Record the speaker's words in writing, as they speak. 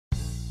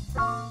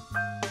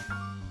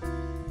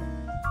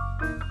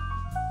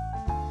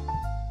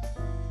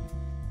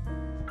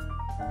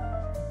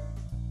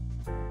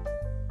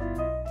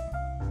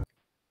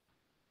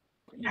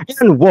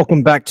And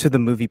welcome back to the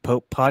Movie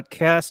Pope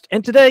podcast.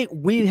 And today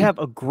we have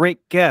a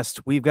great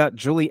guest. We've got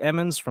Juli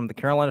Emmons from the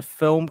Carolina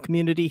film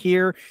community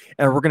here,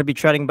 and we're going to be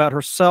chatting about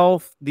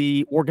herself,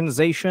 the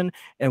organization,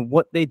 and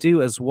what they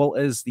do, as well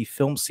as the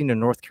film scene in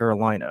North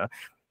Carolina.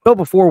 But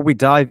before we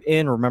dive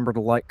in, remember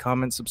to like,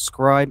 comment,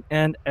 subscribe,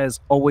 and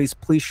as always,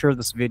 please share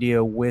this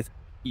video with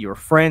your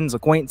friends,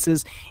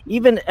 acquaintances,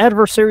 even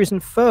adversaries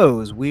and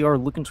foes. We are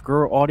looking to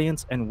grow our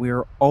audience, and we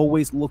are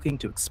always looking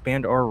to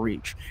expand our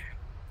reach.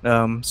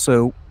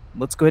 So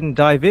let's go ahead and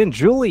dive in.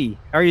 Juli,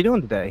 how are you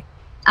doing today?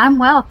 I'm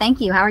well,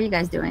 thank you. How are you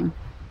guys doing?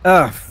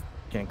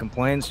 Can't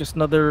complain. It's just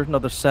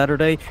another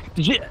Saturday.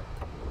 Do you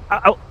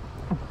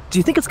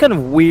think it's kind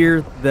of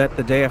weird that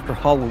the day after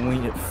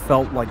Halloween it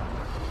felt like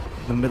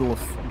the middle of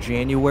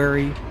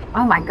January?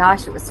 Oh my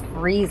gosh, it was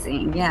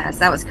freezing. Yes,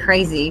 that was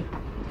crazy.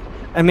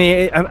 I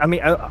mean,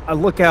 I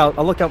look out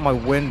my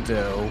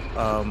window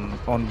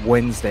on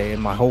Wednesday,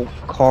 and my whole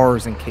car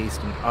is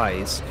encased in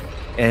ice.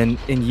 And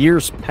in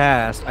years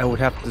past, I would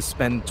have to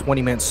spend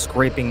 20 minutes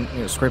scraping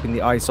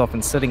the ice off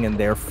and sitting in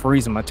there,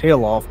 freezing my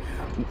tail off,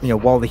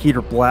 while the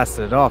heater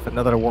blasted it off. And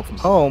now that I work from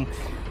home,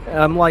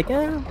 I'm like,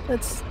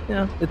 it's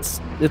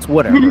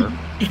whatever.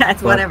 Yeah,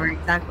 it's whatever,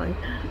 exactly.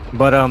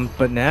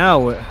 But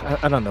now,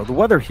 I don't know. The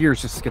weather here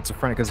is just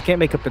schizophrenic because it can't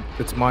make up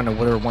its mind on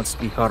whether it wants to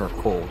be hot or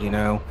cold.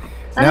 Now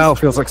it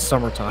feels like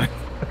summertime.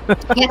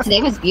 Yeah,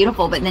 today was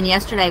beautiful, but then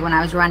yesterday when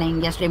I was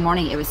running, yesterday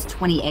morning, it was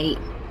 28.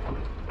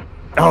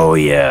 Oh,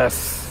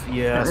 yes.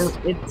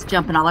 It's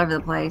jumping all over the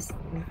place.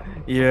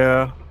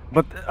 Yeah,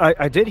 but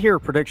I did hear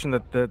a prediction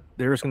that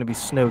there's going to be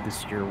snow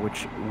this year,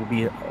 which will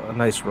be a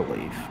nice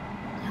relief.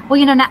 Well,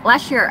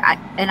 last year,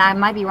 and I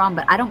might be wrong,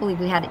 but I don't believe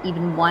we had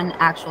even one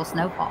actual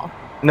snowfall.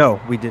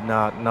 No, we did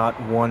not.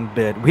 Not one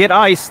bit. We had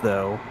ice,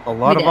 though. A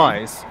lot of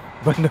ice,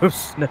 but no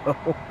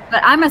snow.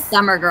 But I'm a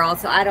summer girl,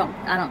 so I don't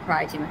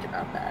cry too much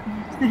about that.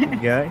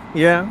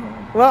 Yeah.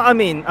 Well, I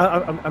mean,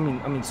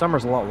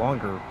 summer's a lot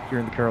longer here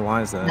in the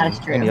Carolinas than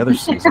any other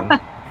season.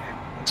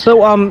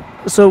 So,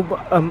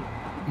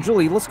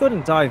 Juli, let's go ahead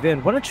and dive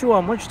in. Why don't you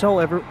tell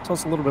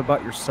us a little bit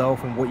about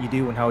yourself and what you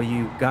do and how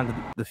you got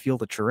into the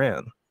field that you're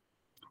in?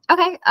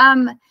 Okay.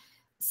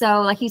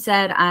 So like you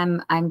said,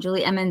 I'm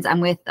Juli Emmons.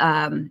 I'm with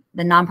the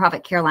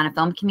nonprofit Carolina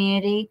Film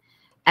Community,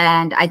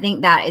 and I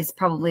think that is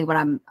probably what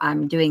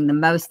I'm doing the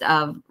most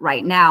of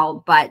right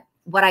now. But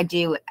what I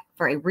do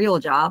for a real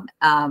job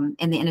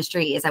in the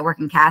industry is I work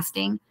in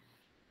casting.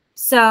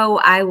 So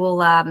I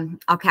will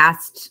I'll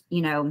cast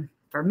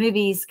for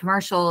movies,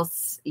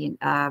 commercials,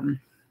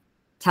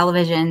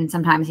 television,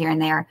 sometimes here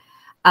and there.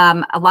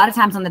 A lot of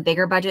times on the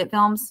bigger budget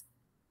films,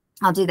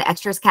 I'll do the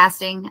extras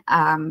casting,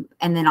 and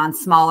then on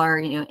smaller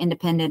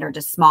independent or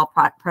just small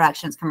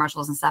productions,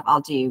 commercials and stuff,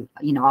 I'll do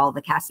all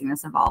the casting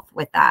that's involved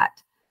with that.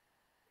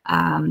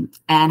 And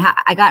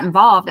I got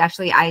involved,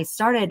 actually. I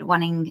started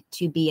wanting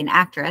to be an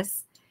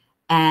actress,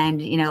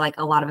 and like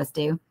a lot of us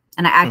do,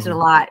 and I acted a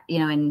lot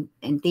in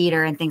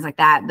theater and things like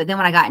that. But then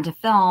when I got into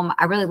film,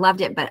 I really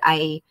loved it, but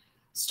I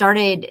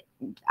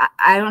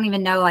don't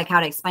even know how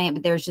to explain it,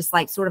 but there's just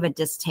sort of a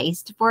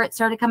distaste for it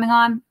started coming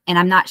on. And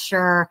I'm not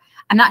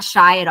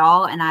shy at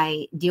all, and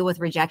I deal with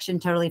rejection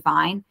totally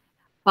fine,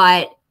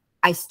 but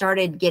I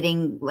started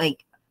getting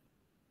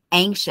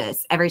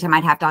anxious every time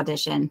I'd have to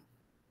audition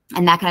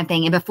and that kind of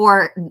thing. And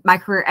before my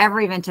career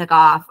ever even took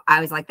off, I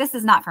was like, this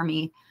is not for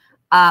me.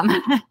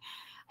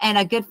 And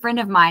a good friend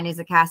of mine is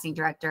a casting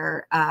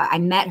director. I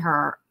met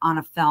her on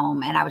a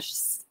film, and I was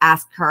just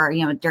asked her,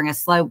 during a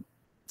slow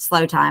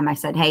time, I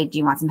said, hey, do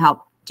you want some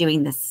help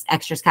doing this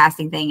extras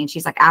casting thing? And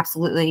she's like,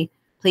 absolutely,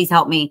 please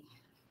help me.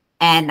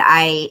 And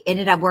I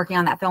ended up working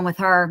on that film with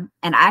her,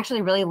 and I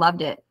actually really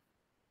loved it.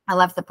 I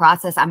loved the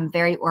process. I'm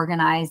very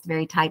organized,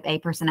 very type A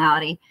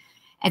personality.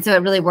 And so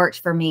it really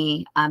worked for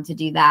me to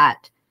do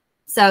that.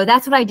 So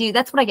that's what I do.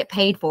 That's what I get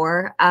paid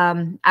for.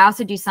 I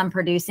also do some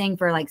producing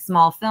for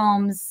small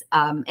films,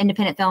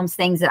 independent films,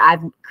 things that I've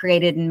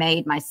created and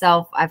made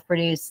myself. I've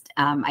produced.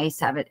 I used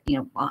to have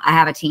I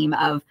have a team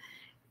of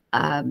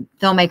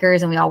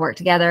filmmakers, and we all work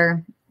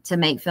together to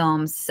make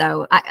films.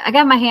 So I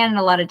got my hand in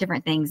a lot of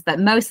different things, but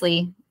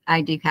mostly I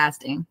do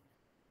casting.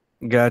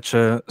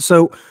 Gotcha.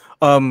 So,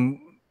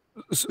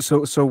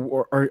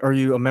 so are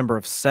you a member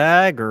of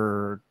SAG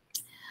or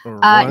no,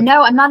 I'm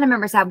not a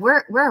member of SAG.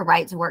 We're a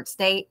right to work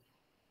state.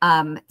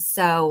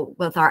 So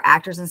with our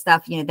actors and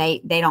stuff,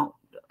 they don't,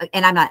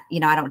 and I'm not,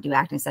 I don't do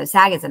acting. So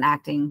SAG is an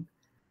acting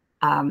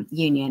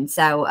union.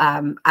 So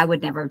I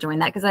would never have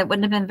joined that because that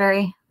wouldn't have been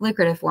very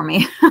lucrative for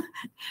me.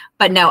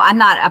 But no, I'm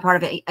not a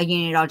part of a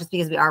union at all, just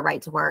because we are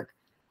right to work,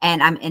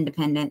 and I'm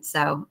independent.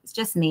 So it's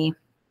just me.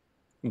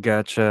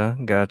 Gotcha.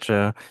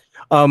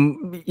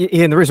 And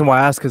the reason why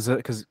I ask is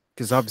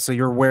because obviously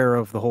you're aware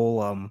of the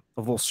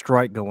whole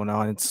strike going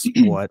on. It's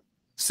what,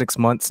 6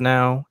 months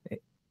now?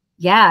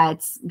 Yeah,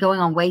 it's going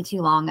on way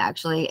too long,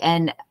 actually.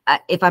 And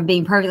if I'm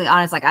being perfectly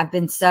honest, I've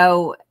been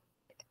so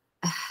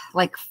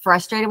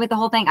frustrated with the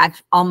whole thing.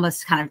 I've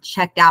almost kind of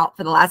checked out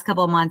for the last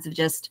couple of months of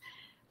just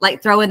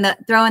like throwing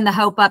the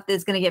hope up that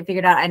it's going to get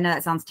figured out. I know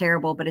that sounds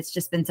terrible, but it's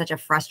just been such a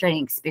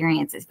frustrating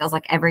experience. It feels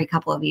like every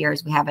couple of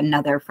years we have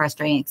another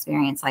frustrating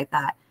experience like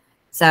that.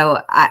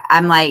 So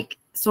I'm like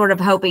sort of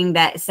hoping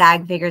that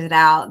SAG figures it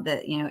out,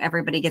 that, you know,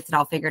 everybody gets it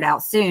all figured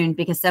out soon,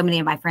 because so many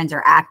of my friends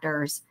are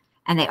actors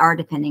and they are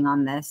depending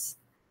on this.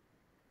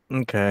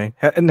 Okay.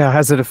 Now,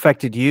 has it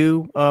affected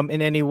you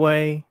in any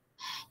way?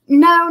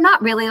 No, not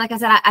really. Like I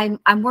said,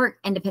 I work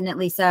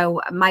independently,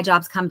 so my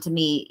jobs come to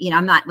me. You know,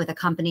 I'm not with a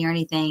company or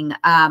anything,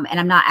 and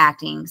I'm not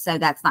acting, so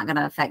that's not going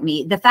to affect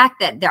me. The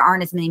fact that there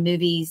aren't as many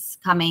movies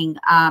coming,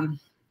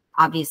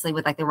 obviously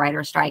with like the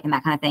writer's strike and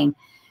that kind of thing,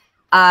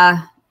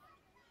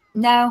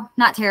 no,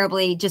 not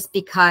terribly. Just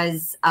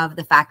because of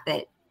the fact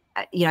that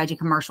you know, I do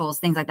commercials,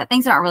 things like that.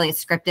 Things aren't really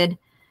as scripted.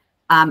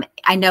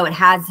 I know it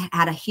has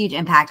had a huge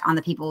impact on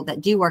the people that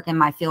do work in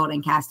my field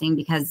in casting,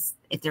 because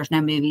if there's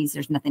no movies,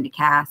 there's nothing to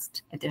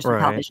cast. If there's no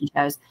television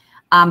shows,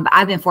 but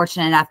I've been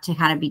fortunate enough to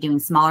kind of be doing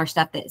smaller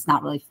stuff that's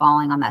not really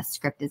falling on that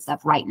scripted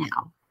stuff right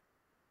now.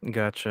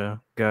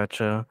 Gotcha.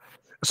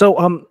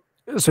 So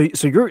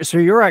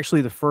you're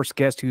actually the first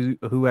guest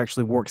who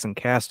actually works in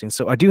casting.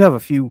 So I do have a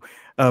few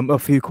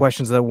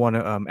questions that I want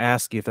to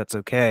ask you, if that's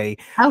okay.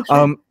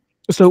 Oh,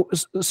 sure.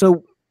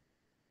 So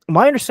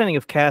my understanding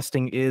of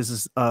casting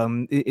is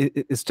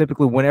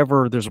typically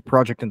whenever there's a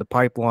project in the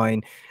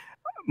pipeline,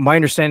 my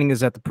understanding is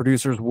that the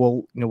producers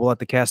will let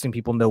the casting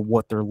people know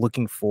what they're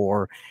looking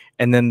for,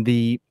 and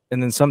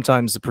then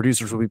sometimes the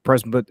producers will be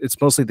present, but it's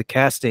mostly the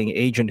casting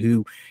agent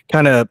who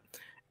kind of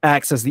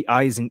acts as the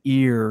eyes and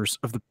ears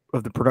of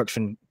the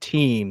production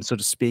team, so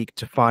to speak,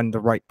 to find the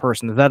right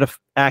person. Is that an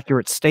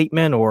accurate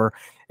statement, or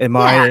am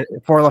I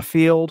far left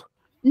field?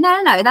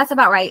 No, that's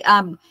about right.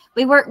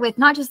 We work with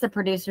not just the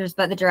producers,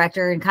 but the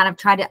director, and kind of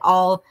try to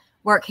all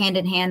work hand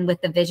in hand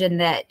with the vision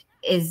that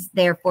is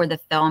there for the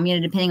film. You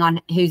know, depending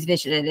on whose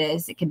vision it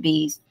is, it could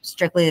be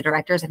strictly the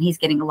directors, and he's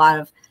getting a lot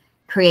of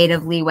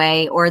creative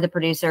leeway, or the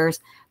producers,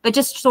 but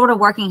just sort of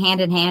working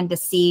hand in hand to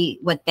see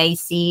what they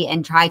see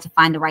and try to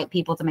find the right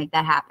people to make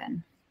that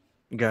happen.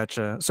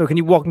 Gotcha. So can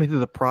you walk me through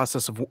the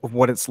process of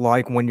what it's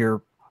like when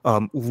you're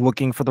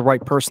looking for the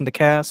right person to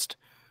cast?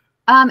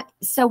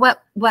 So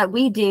what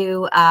we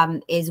do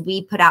is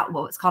we put out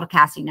what's called a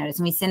casting notice,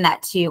 and we send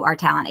that to our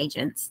talent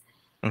agents.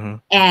 Mm-hmm.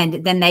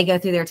 And then they go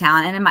through their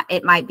talent, and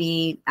it might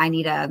be, I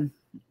need a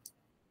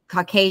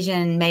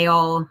Caucasian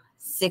male,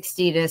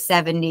 60 to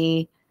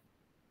 70,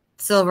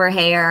 silver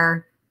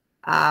hair,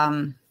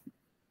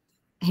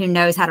 who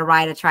knows how to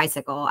ride a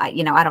tricycle. I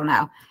don't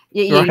know.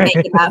 You make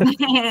it up.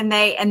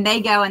 and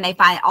they go and they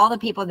find all the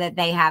people that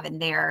they have in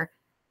their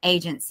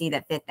agency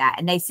that fit that,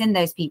 and they send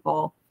those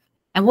people,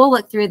 and we'll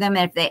look through them.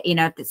 And if they,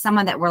 if it's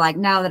someone that we're like,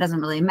 no, that doesn't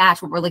really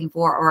match what we're looking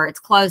for, or it's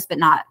close but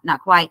not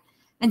quite,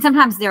 then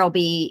sometimes there'll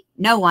be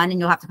no one, and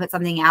you'll have to put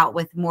something out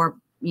with more,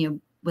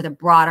 with a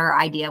broader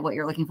idea of what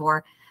you're looking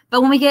for.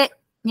 But when we get,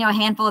 a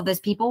handful of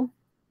those people,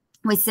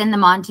 we send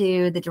them on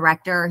to the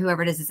director,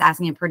 whoever it is that's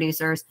asking, the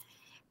producers,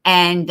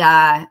 and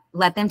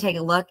let them take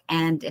a look.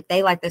 And if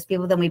they like those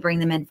people, then we bring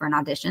them in for an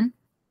audition.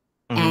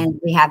 Mm-hmm. And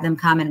we have them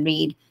come and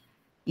read,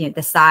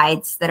 the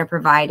sides that are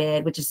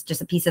provided, which is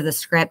just a piece of the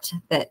script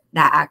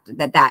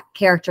that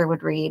character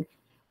would read.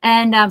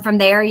 And from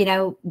there,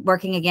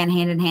 working again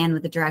hand in hand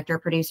with the director,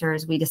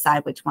 producers, we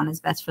decide which one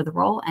is best for the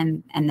role,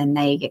 and then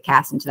they get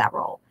cast into that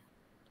role.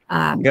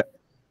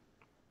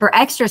 For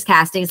extras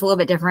casting, it's a little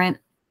bit different.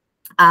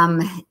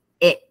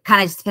 It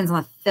kind of just depends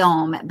on the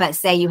film, but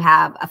say you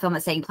have a film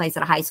that's taking place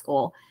at a high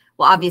school.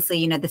 Well,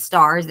 obviously, the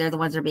stars, they're the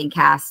ones that are being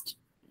cast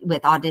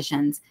with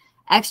auditions.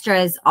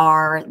 Extras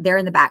they're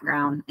in the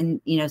background, and,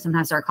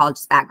 sometimes they're called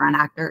just background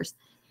actors,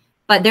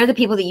 but they're the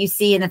people that you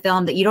see in the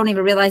film that you don't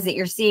even realize that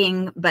you're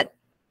seeing, but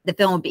the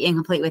film would be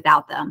incomplete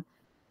without them.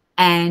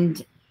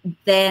 And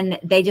then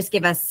they just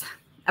give us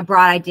a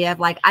broad idea of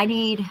like, I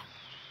need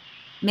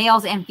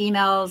males and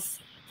females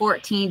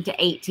 14 to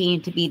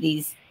 18 to be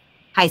these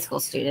high school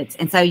students.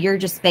 And so you're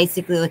just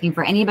basically looking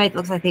for anybody that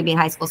looks like they'd be a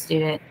high school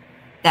student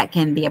that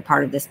can be a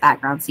part of this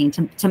background scene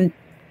to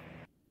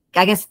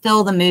I guess,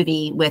 fill the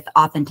movie with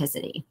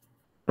authenticity.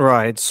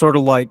 Right. Sort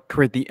of like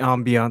create the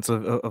ambiance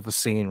of a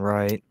scene,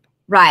 right?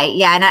 Right.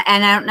 Yeah. And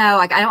I don't know,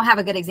 like, I don't have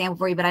a good example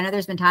for you, but I know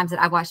there's been times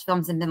that I've watched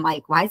films and been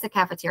like, why is the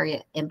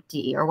cafeteria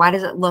empty? Or why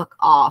does it look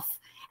off?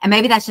 And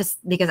maybe that's just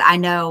because I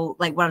know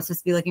like what I'm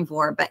supposed to be looking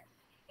for, but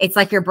it's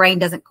like your brain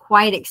doesn't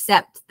quite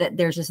accept that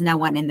there's just no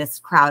one in this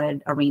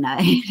crowded arena.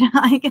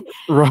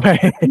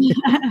 Right.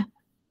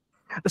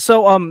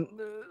 So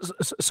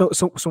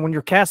when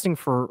you're casting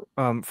for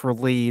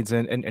leads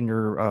and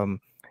you're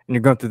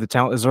going through the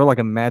talent, is there like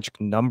a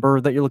magic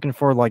number that you're looking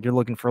for? Like you're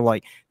looking for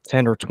like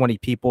 10 or 20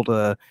 people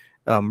to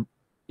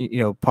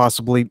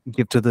possibly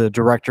give to the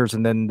directors,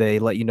 and then they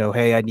let you know,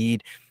 hey, I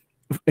need,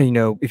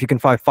 if you can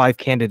find 5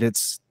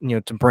 candidates,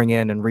 to bring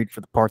in and read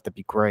for the part, that'd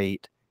be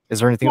great.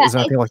 Is there anything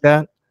like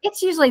that?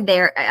 It's usually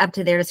up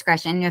to their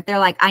discretion. If they're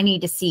like, I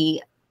need to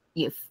see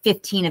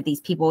 15 of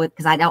these people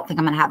because I don't think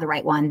I'm going to have the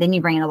right one, then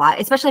you bring in a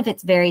lot, especially if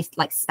it's very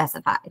like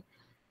specified.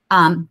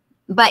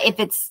 But if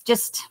it's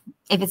just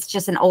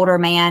an older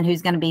man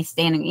who's going to be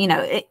standing, you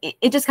know,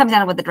 it just comes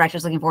down to what the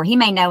director's looking for. He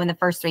may know in the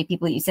first 3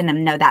 people that you send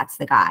him, no, that's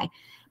the guy.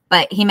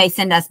 But he may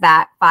send us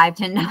back 5,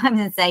 10 times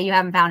and say, you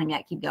haven't found him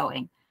yet, keep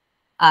going.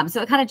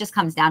 So it kind of just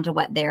comes down to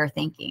what they're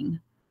thinking.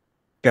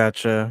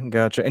 Gotcha.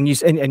 And you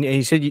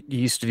said you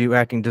used to do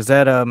acting. Does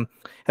that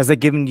has that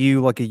given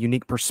you like a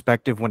unique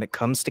perspective when it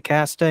comes to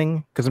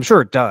casting? Because I'm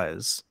sure it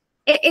does.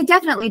 It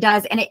definitely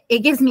does, and it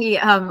gives me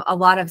a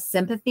lot of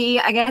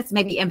sympathy, I guess,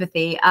 maybe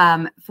empathy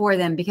for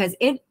them, because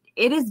it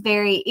is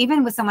very,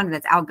 even with someone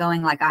that's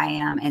outgoing like I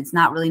am, and it's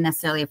not really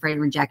necessarily afraid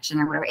of rejection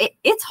or whatever.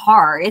 It's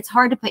hard. It's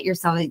hard to put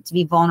yourself to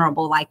be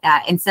vulnerable like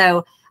that, and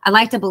so I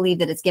like to believe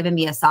that it's given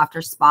me a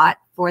softer spot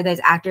for those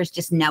actors,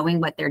 just knowing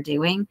what they're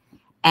doing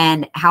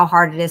and how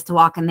hard it is to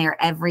walk in there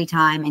every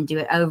time and do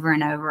it over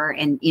and over,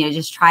 and you know,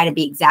 just try to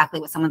be exactly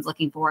what someone's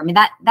looking for. I mean,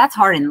 that's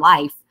hard in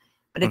life,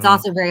 but it's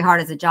also very hard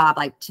as a job,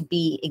 like to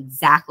be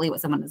exactly what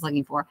someone is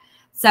looking for.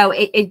 So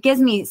it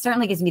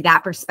certainly gives me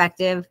that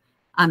perspective,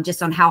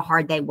 just on how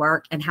hard they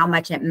work and how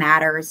much it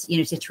matters, you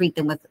know, to treat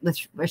them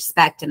with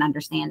respect and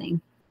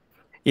understanding.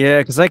 Yeah,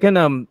 because I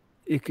can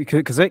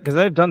because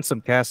I've done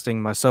some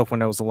casting myself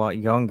when I was a lot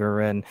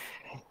younger, and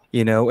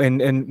you know,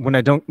 and when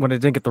I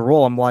didn't get the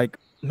role, I'm like,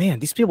 man,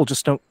 these people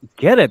just don't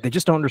get it. They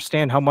just don't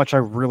understand how much I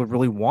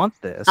really want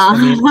this.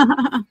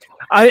 I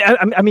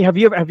mean, have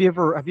you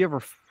ever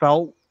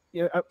felt,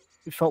 you know,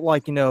 felt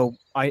like, you know,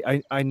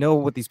 I know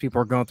what these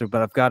people are going through,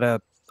 but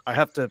I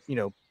have to, you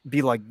know,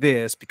 be like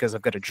this because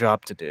I've got a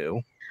job to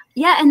do.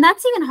 Yeah, and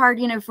that's even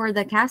hard, you know, for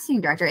the casting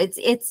director.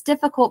 It's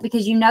difficult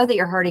because you know that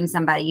you're hurting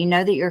somebody. You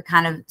know that you're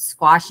kind of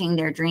squashing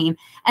their dream.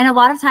 And a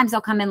lot of times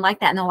they'll come in like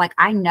that and they're like,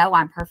 I know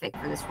I'm perfect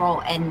for this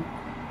role. And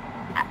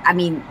I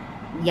mean,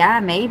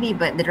 yeah, maybe,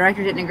 but the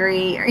director didn't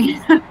agree, or you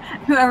know,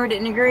 whoever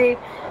didn't agree.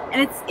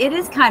 And it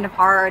is kind of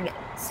hard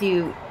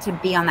to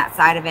be on that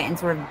side of it and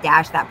sort of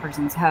dash that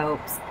person's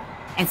hopes.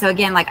 And so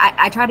again, like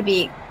I try to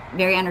be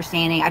very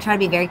understanding. I try to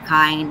be very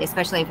kind,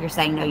 especially if you're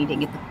saying no, you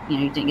didn't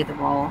get the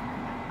role.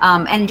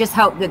 And just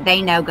hope that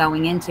they know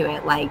going into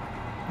it, like,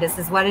 this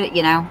is what it,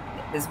 you know,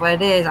 this is what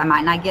it is. I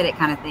might not get it,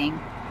 kind of thing.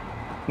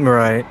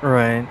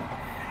 Right.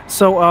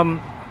 So,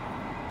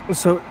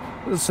 so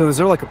is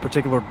there like a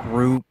particular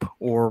group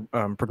or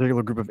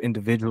particular group of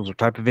individuals or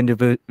type of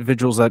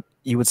individuals that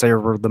you would say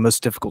are the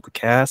most difficult to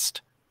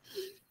cast?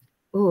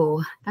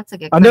 Ooh, that's a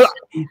good question.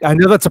 I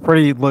know that's a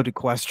pretty loaded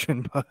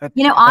question, but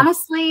you know,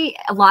 honestly,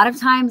 a lot of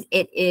times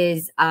it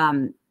is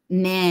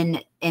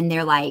men in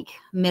their like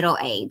middle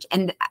age.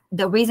 And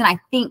the reason I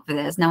think for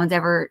this, no one's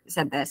ever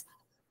said this,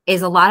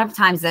 is a lot of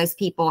times those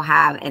people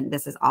have, and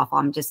this is awful,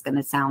 I'm just going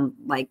to sound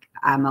like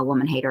I'm a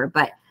woman hater,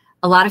 but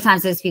a lot of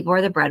times those people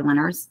are the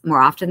breadwinners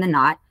more often than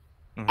not.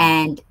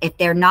 And if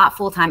they're not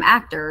full-time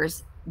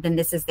actors, then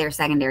this is their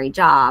secondary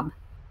job.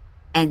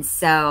 And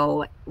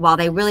so while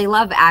they really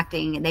love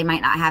acting, they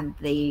might not have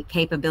the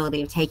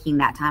capability of taking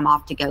that time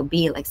off to go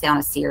be like, say, on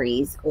a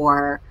series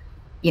or,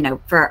 you know,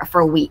 for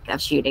a week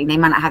of shooting. They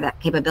might not have that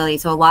capability.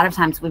 So a lot of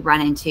times we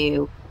run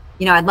into,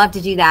 you know, I'd love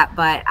to do that,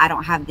 but I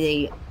don't have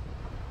the,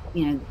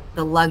 you know,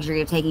 the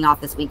luxury of taking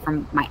off this week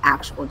from my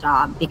actual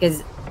job,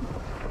 because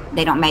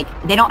they don't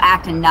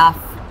act enough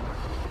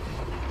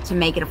to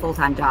make it a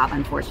full-time job,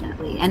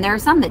 unfortunately. And there are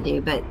some that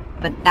do, but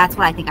that's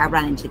what I think I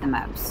run into the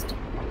most.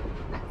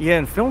 Yeah,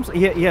 in films,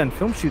 in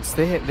film shoots,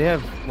 they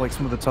have like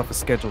some of the toughest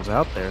schedules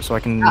out there. So I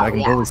can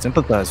totally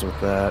sympathize with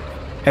that.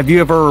 Have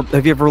you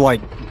ever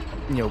like,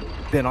 you know,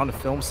 been on a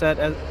film set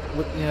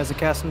as a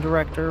casting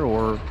director,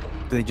 or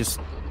do they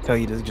just tell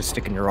you to just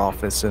stick in your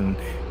office and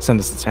send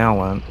us the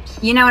talent?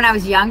 You know, when I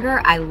was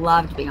younger, I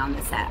loved being on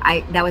the set.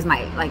 That was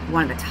my, like,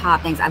 one of the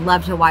top things. I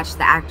love to watch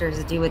the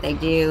actors do what they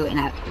do.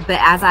 But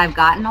as I've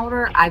gotten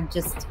older, I've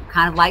just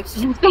kind of liked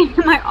to just be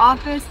in my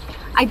office.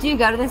 I do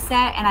go to the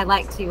set, and I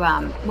like to,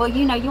 well,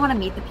 you know, you want to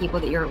meet the people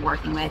that you're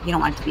working with. You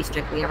don't want it to be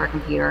strictly over a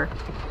computer,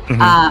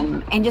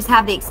 and just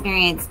have the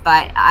experience.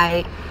 But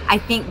I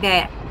think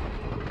that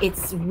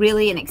it's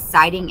really an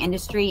exciting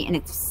industry, and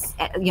it's,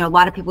 you know, a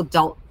lot of people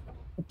don't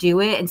do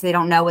it, and so they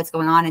don't know what's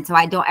going on. And so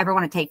I don't ever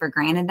want to take for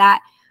granted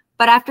that.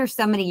 But after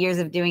so many years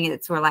of doing it,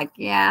 it's sort of like,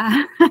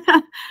 yeah,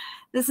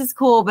 this is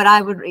cool. But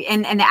I would,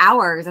 and the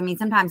hours, I mean,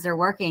 sometimes they're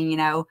working, you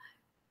know,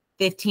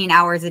 15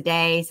 hours a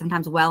day,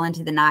 sometimes well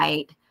into the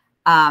night.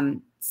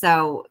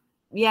 So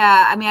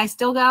yeah, I mean, I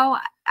still go,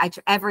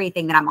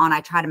 everything that I'm on, I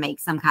try to make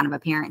some kind of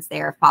appearance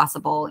there if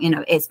possible, you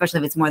know, especially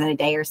if it's more than a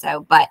day or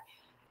so. But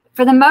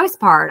for the most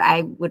part,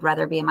 I would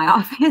rather be in my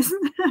office.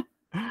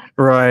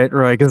 Right,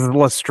 because it's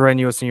less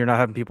strenuous and you're not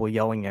having people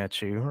yelling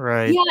at you,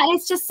 right? Yeah, and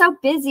it's just so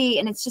busy,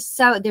 and it's just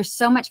there's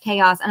so much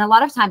chaos, and a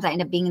lot of times I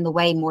end up being in the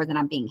way more than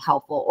I'm being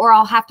helpful, or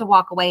I'll have to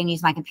walk away and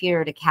use my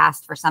computer to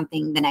cast for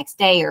something the next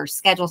day or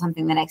schedule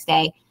something the next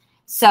day.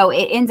 So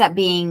it ends up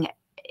being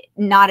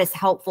not as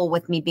helpful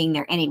with me being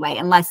there anyway,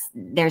 unless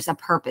there's a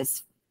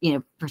purpose, you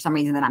know, for some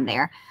reason that I'm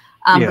there.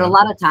 But a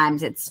lot of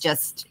times it's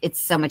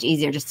so much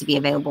easier just to be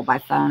available by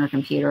phone or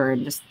computer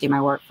and just do my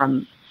work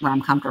from where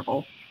I'm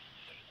comfortable.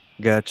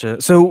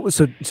 Gotcha. So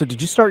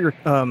did you start your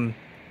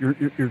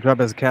your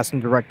job as a casting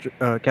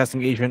director,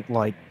 casting agent,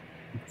 like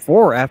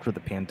before or after the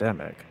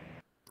pandemic?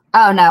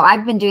 Oh no,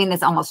 I've been doing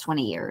this almost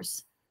 20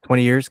 years.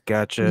 20 years,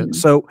 gotcha.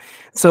 Mhm.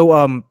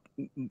 So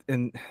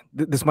and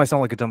this might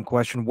sound like a dumb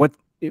question.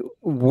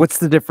 What's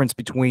the difference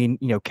between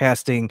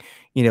casting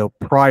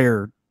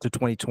prior to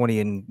 2020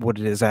 and what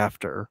it is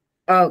after?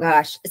 Oh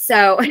gosh.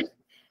 So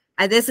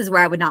this is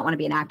where I would not want to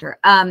be an actor.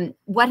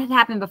 What had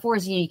happened before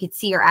is, you could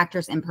see your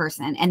actors in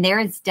person, and there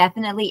is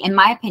definitely, in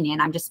my opinion,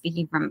 I'm just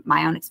speaking from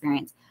my own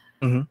experience.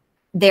 Mm-hmm.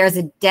 There's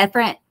a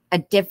different,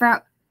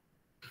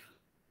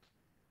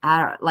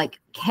 like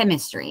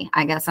chemistry,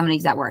 I guess I'm gonna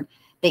use that word,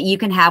 that you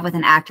can have with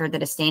an actor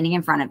that is standing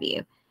in front of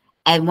you.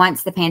 And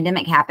once the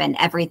pandemic happened,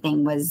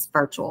 everything was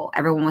virtual.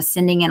 Everyone was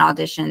sending in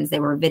auditions. They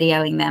were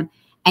videoing them,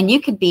 and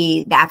you could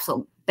be the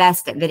absolute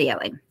best at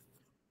videoing,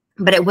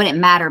 but it wouldn't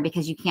matter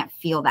because you can't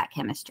feel that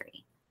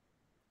chemistry.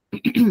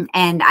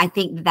 And I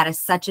think that is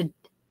such a,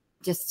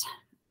 just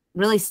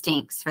really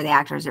stinks for the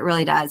actors. It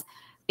really does,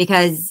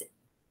 because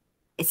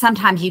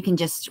sometimes you can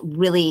just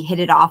really hit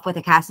it off with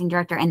a casting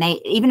director, and they,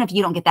 even if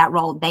you don't get that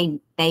role, they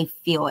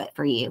feel it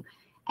for you,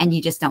 and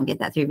you just don't get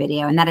that through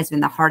video. And that has been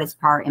the hardest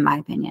part, in my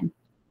opinion.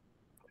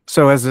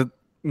 So has it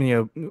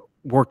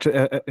worked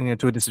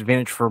to a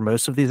disadvantage for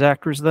most of these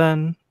actors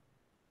then,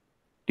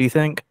 do you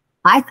think?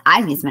 I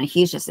think it's been a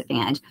huge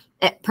disadvantage,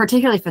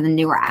 particularly for the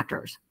newer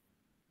actors.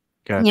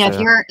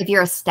 Gotcha. If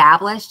you're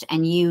established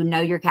and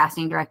your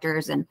casting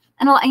directors, and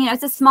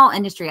it's a small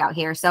industry out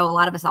here, so a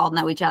lot of us all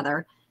know each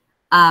other.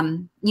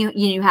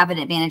 You have an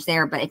advantage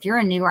there. But if you're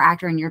a newer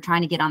actor and you're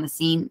trying to get on the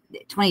scene,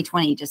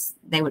 2020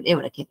 it would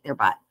have kicked their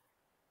butt.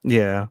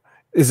 Yeah.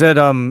 Is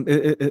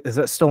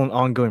that still an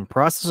ongoing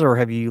process, or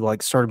have you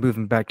like started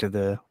moving back to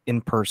the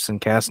in-person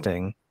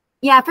casting?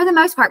 Yeah, for the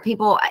most part,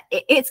 people,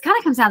 it's kind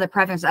of comes down to the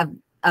preference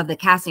of the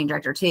casting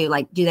director too.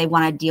 Like, do they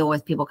want to deal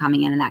with people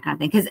coming in and that kind of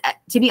thing? Because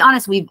to be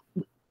honest,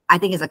 I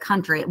think as a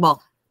country,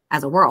 well,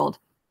 as a world,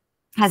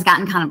 has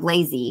gotten kind of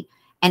lazy.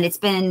 And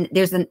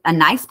there's a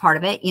nice part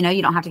of it. You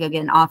don't have to go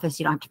get an office.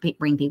 You don't have to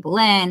bring people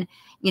in.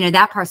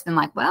 That part's been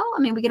like, well, I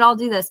mean, we could all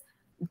do this.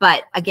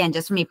 But again,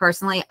 just for me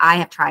personally, I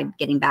have tried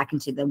getting back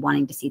into the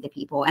wanting to see the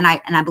people. And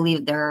I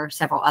believe there are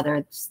several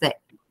others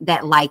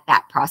that like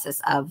that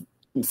process of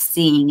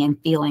seeing and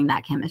feeling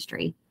that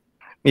chemistry.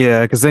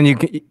 Yeah, because then you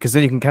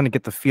can kind of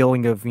get the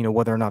feeling of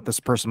whether or not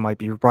this person might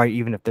be right,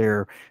 even if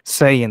they're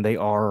saying they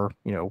are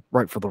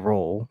right for the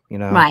role.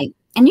 Right.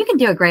 And you can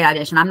do a great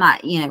audition. I'm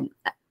not,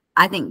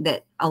 I think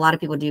that a lot of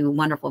people do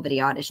wonderful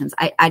video auditions.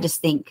 I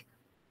just think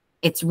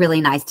it's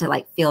really nice to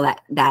like feel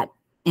that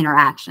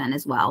interaction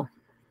as well.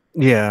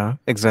 Yeah,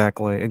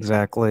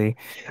 exactly.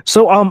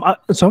 So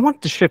so I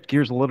wanted to shift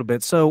gears a little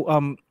bit. So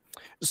I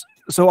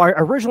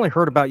originally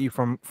heard about you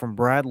from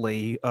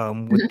Bradley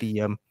with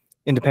the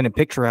independent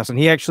picture house, and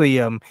he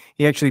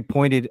actually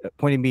pointed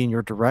me in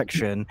your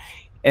direction,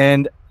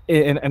 and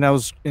I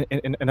was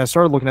and I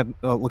started looking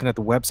at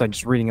the website,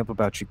 just reading up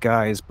about you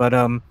guys. But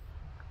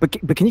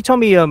can you tell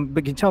me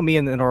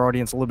and our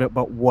audience a little bit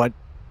about what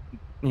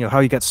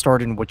how you got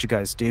started and what you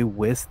guys do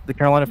with the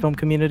Carolina film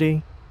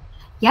community?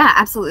 Yeah,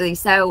 absolutely.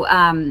 So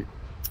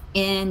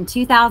in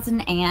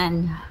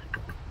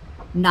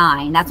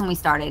 2009, that's when we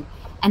started.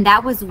 And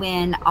that was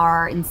when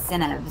our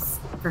incentives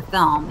for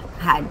film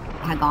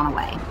had gone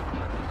away.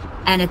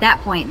 And at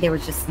that point, there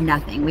was just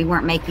nothing. We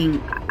weren't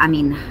making, I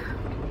mean,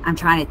 I'm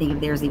trying to think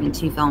if there's even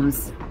 2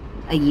 films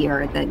a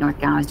year that North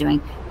Carolina was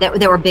doing. That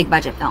were big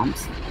budget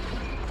films.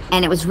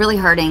 And it was really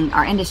hurting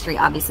our industry.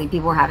 Obviously,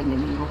 people were having to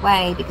move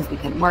away because we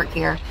couldn't work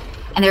here.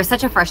 And there was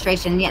such a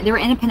frustration. Yeah, there were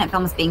independent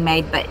films being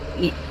made, but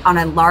on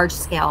a large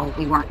scale,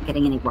 we weren't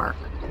getting any work.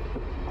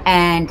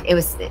 And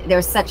there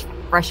was such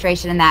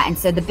frustration in that. And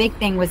so the big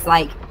thing was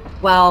like,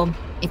 well,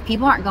 if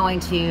people aren't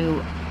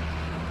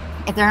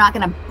if they're not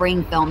going to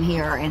bring film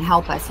here and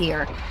help us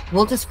here,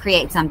 we'll just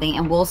create something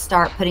and we'll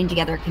start putting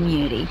together a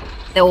community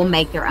that will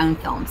make their own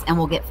films, and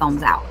we'll get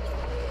films out.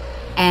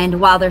 And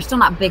while they're still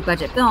not big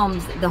budget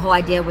films, the whole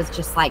idea was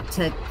just like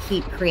to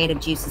keep creative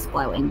juices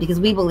flowing, because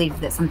we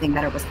believed that something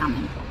better was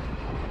coming.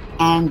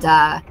 And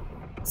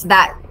so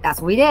that's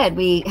what we did.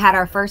 We had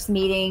our first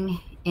meeting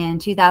in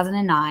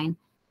 2009,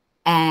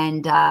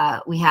 and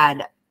we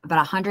had about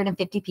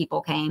 150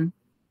 people came.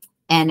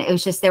 And it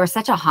was just, there was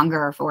such a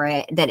hunger for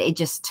it that it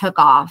just took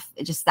off.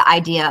 Just the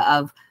idea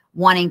of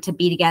wanting to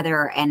be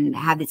together and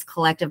have this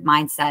collective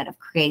mindset of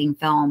creating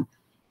film.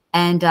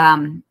 And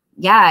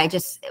yeah,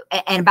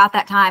 and about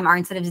that time, our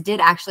incentives did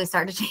actually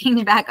start to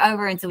change back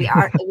over. And so we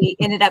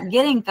ended up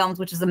getting films,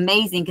 which was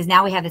amazing, because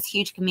now we have this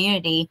huge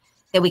community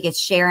that we could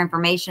share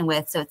information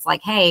with. So it's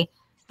like, hey,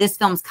 this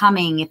film's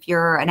coming. If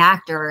you're an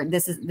actor,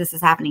 this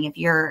is happening. If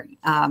you're,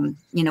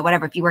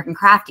 whatever, if you work in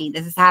crafty,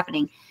 this is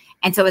happening.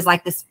 And so it was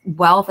like this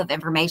wealth of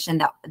information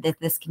that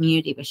this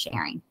community was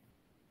sharing.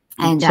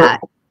 And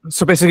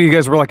so basically, you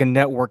guys were like a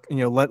network,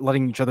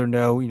 letting each other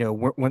know,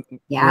 when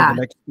where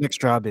the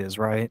next job is,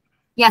 right?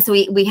 Yeah. So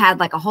we had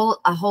like a whole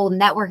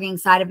networking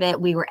side of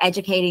it. We were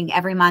educating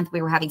every month.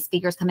 We were having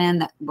speakers come in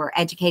that were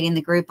educating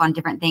the group on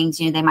different things.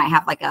 They might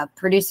have like a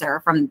producer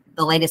from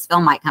the latest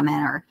film might come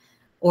in,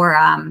 or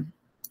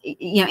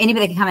anybody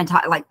that can come and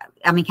talk, like,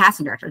 I mean,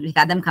 casting directors, we've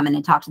had them come in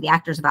and talk to the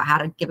actors about how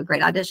to give a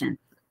great audition.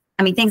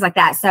 I mean, things like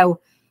that. So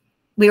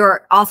we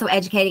were also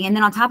educating. And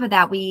then on top of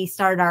that, we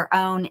started our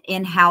own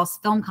in-house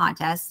film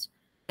contest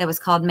that was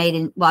called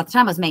well, at the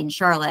time it was Made in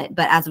Charlotte,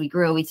 but as we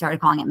grew, we started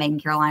calling it Made in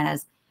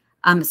Carolinas.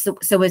 So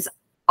it was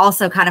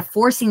also kind of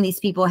forcing these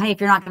people, hey, if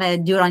you're not going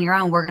to do it on your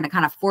own, we're going to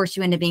kind of force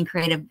you into being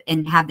creative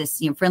and have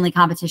this, friendly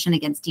competition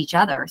against each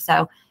other.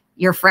 So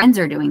your friends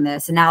are doing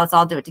this, and now let's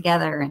all do it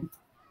together. And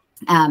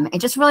it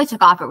just really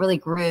took off. It really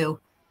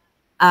grew.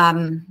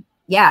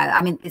 Yeah,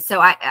 I mean,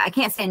 so I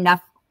can't say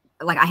enough.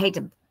 Like,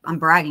 I'm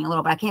bragging a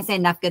little, but I can't say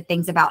enough good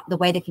things about the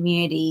way the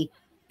community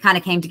kind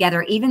of came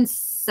together, even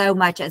so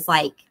much as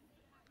like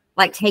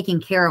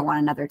taking care of one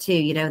another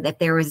too. That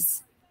there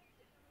was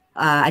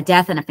a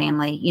death in a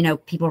family,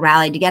 people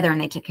rallied together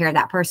and they took care of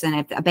that person.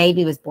 If a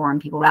baby was born,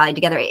 people rallied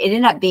together. It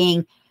ended up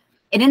being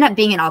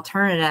an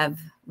alternative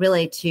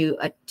really to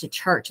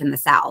church in the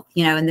South.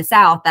 In the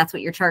South, that's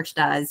what your church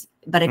does.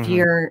 But if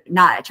you're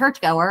not a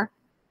churchgoer,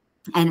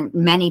 and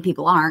many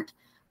people aren't,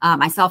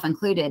 myself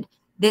included,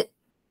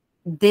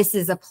 this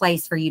is a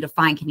place for you to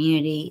find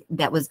community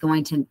that was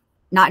going to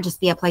not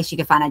just be a place you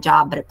could find a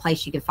job, but a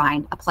place you could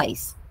find a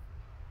place.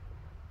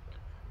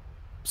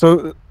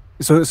 So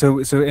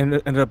it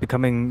ended up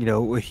becoming,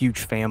 a huge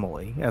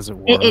family, as it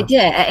were. It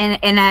did.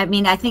 And I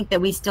mean, I think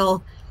that we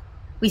still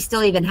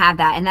even have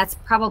that. And that's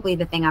probably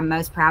the thing I'm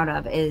most proud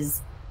of,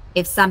 is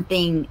if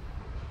something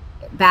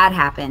bad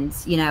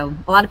happens, a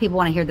lot of people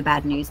want to hear the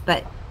bad news,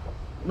 but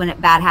when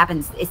bad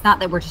happens, it's not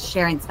that we're just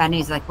sharing this bad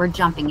news. Like, we're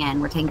jumping in,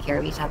 we're taking care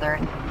of each other,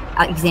 and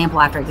example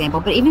after example.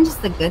 But even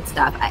just the good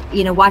stuff,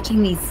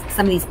 watching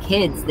some of these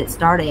kids that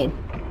started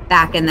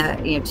back in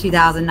the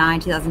 2009,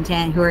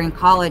 2010, who are in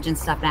college and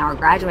stuff now, or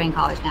graduating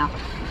college now,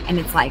 and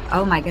it's like,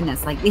 oh my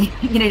goodness, like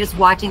just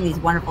watching these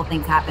wonderful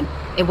things happen.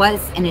 It was,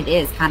 and it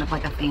is, kind of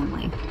like a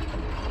family.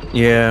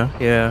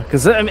 Yeah,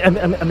 because I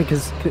mean,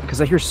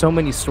 because I hear so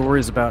many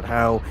stories about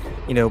how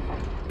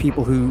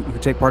people who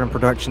take part in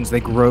productions, they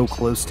grow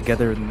close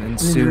together, and then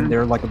soon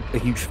they're like a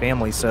huge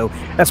family. So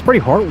that's pretty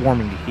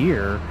heartwarming to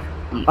hear.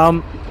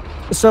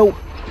 So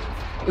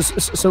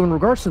in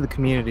regards to the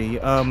community,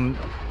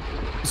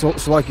 so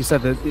like you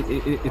said, that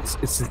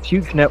it's a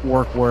huge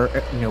network where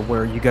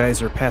where you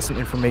guys are passing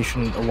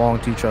information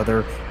along to each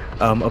other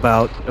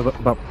about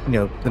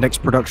the next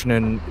production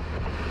and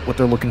what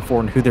they're looking for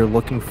and who they're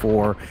looking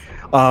for.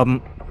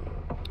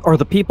 Are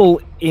the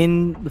people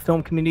in the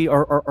film community,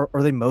 are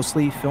they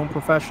mostly film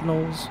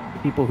professionals,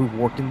 people who've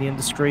worked in the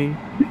industry?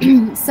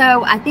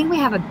 So I think we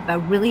have a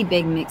really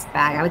big mixed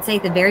bag. I would say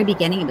at the very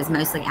beginning, it was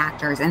mostly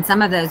actors, and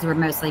some of those were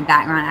mostly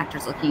background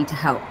actors looking to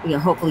help,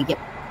 hopefully get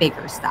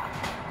bigger stuff.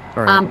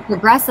 Right.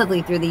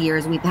 Progressively through the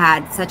years, we've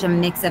had such a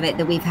mix of it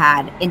that we've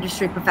had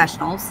industry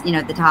professionals,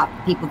 at the top,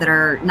 people that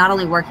are not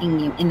only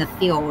working in the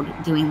field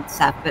doing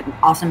stuff, but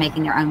also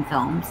making their own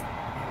films,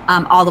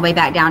 all the way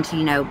back down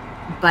to,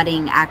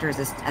 budding actors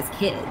as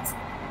kids.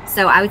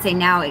 So I would say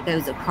now it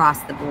goes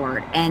across the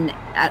board. And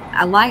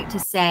I like to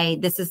say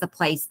this is the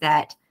place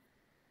that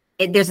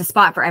there's a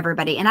spot for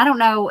everybody. And I don't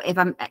know if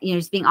I'm,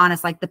 just being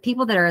honest, like the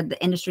people that are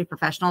the industry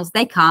professionals,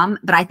 they come,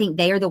 but I think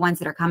they are the ones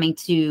that are coming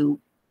to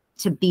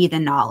be the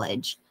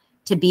knowledge,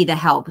 to be the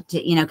help,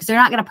 to, because they're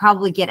not going to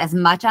probably get as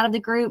much out of the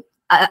group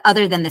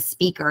other than the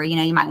speaker.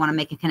 You might want to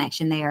make a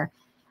connection there.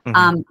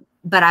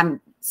 But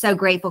I'm so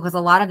grateful because a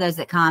lot of those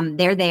that come,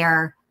 they're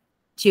there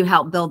to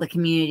help build the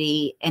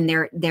community, and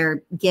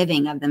they're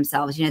giving of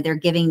themselves. They're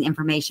giving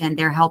information,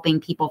 they're helping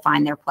people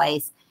find their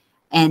place.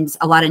 And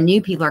a lot of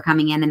new people are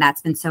coming in, and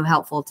that's been so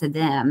helpful to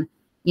them,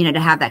 to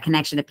have that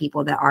connection to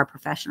people that are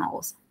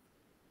professionals.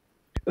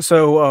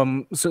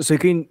 So, so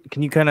can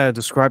you kind of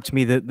describe to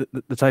me the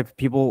type of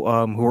people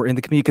who are in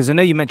the community? Because I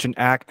know you mentioned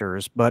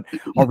actors, but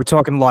are we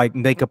talking like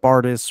makeup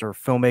artists or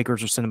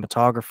filmmakers or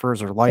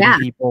cinematographers or lighting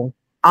people?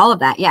 All of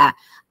that, yeah.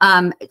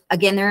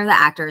 Again, there are the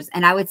actors,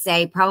 and I would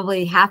say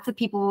probably half the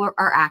people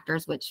are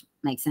actors, which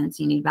makes sense.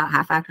 You need about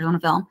half actors on a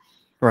film,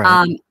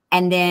 right?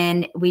 And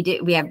then we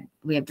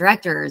have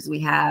directors, we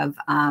have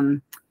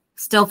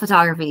still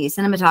photography,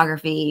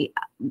 cinematography,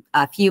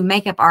 a few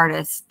makeup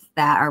artists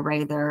that are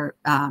regular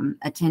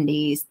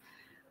attendees.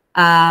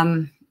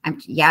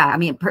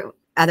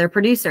 Other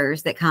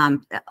producers that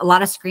come, a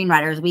lot of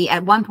screenwriters.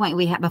 At one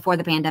point before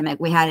the pandemic,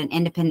 we had an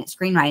independent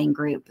screenwriting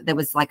group that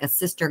was like a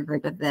sister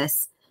group of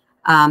this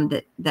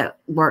that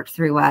worked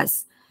through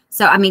us.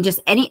 So I mean, just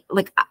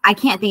I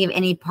can't think of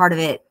any part of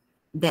it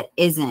that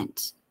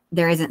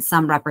there isn't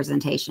some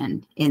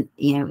representation in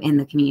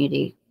the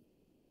community.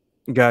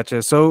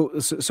 Gotcha. So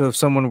if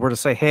someone were to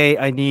say, hey,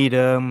 I need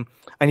a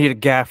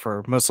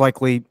gaffer, most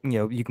likely,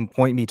 you can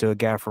point me to a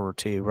gaffer or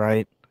two,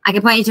 right? I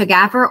could point you to a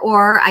gaffer,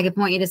 or I could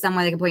point you to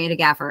someone that can point you to a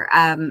gaffer.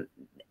 And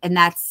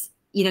that's,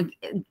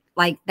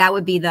 like that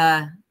would be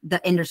the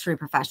industry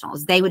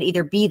professionals. They would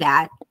either be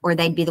that, or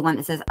they'd be the one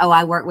that says, oh,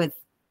 I work with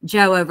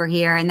Joe over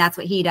here and that's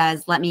what he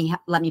does. Let me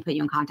put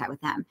you in contact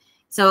with him.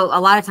 So a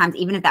lot of times,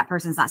 even if that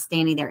person's not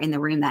standing there in the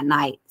room that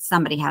night,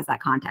 somebody has that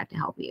contact to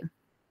help you.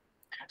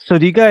 So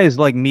do you guys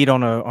like meet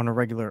on a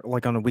regular,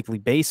 like on a weekly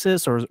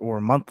basis,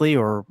 or monthly,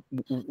 or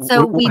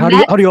So we how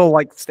do you all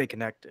like stay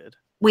connected?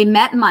 we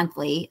met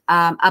monthly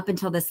up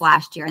until this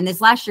last year. And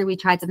this last year, we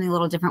tried something a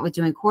little different with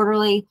doing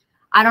quarterly.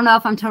 I don't know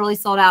if I'm totally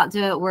sold out to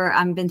it.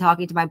 I've been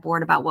talking to my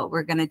board about what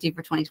we're going to do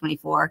for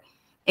 2024.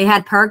 It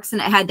had perks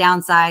and it had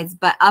downsides,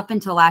 but up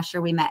until last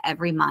year, we met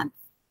every month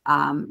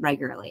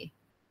regularly.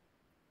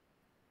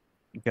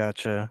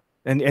 Gotcha.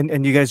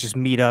 And you guys just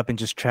meet up and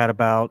just chat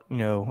about,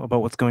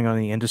 about what's going on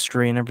in the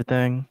industry and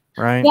everything,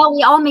 right? Well,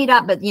 we all meet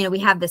up, but we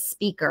have the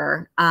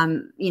speaker,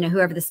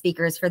 whoever the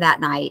speaker is for that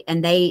night,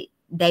 and they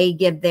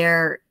give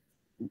their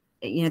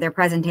their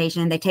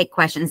presentation. They take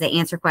questions, they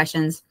answer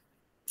questions.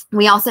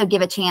 We also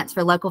give a chance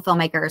for local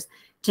filmmakers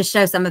to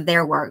show some of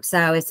their work.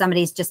 So if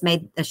somebody's just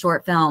made a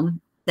short film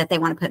that they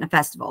want to put in a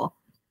festival,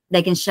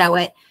 they can show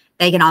it.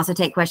 They can also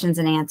take questions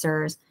and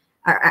answers.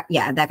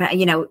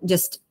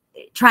 Just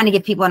trying to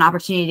give people an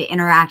opportunity to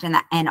interact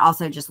and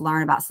also just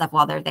learn about stuff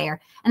while they're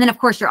there. And then of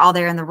course you're all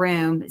there in the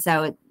room,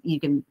 so you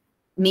can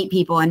meet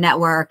people and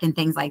network and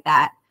things like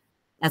that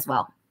as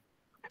well.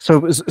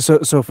 So if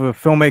a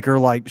filmmaker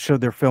like showed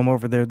their film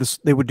over there,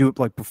 they would do it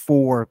like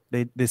before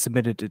they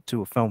submitted it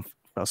to a film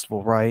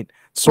festival, right?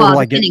 Sort of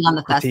like depending on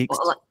the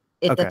festival,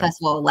 if the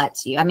festival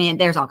lets you. I mean,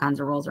 there's all kinds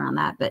of rules around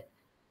that, but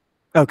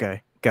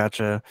okay,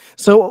 gotcha.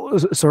 So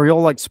are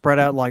y'all like spread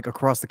out like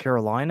across the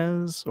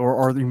Carolinas, or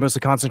are you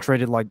mostly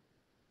concentrated like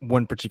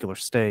one particular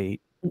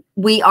state?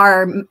 We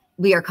are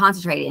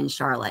concentrated in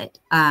Charlotte.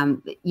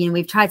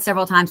 We've tried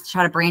several times to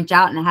try to branch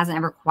out, and it hasn't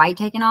ever quite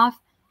taken off.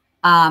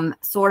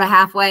 Sort of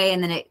halfway,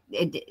 and then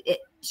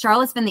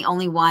Charlotte's been the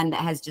only one that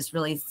has just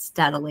really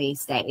steadily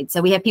stayed.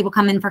 So we have people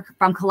come in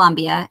from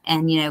Columbia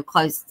and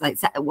close, like,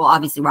 well,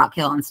 obviously Rock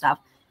Hill and stuff,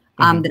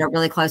 that are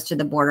really close to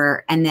the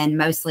border, and then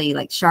mostly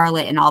like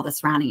Charlotte and all the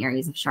surrounding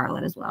areas of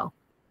Charlotte as well.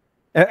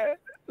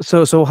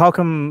 So how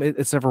come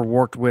it's never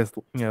worked with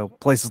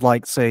places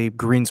like, say,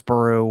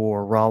 Greensboro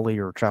or Raleigh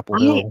or Chapel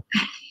Hill?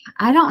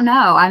 I don't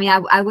know. I mean,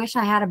 I wish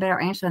I had a better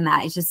answer than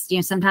that. It's just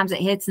sometimes it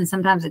hits and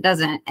sometimes it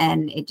doesn't,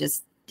 and it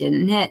just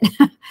didn't hit.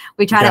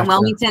 We tried it in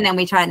Wilmington and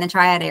we tried in the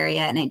Triad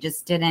area, and it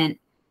just didn't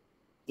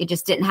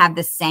have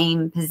the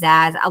same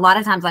pizzazz. A lot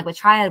of times, like with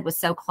Triad, was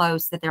so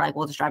close that they're like,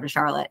 we'll just drive to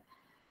Charlotte,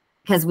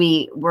 because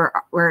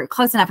we're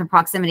close enough in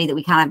proximity that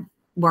we kind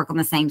of work on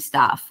the same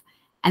stuff.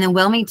 And then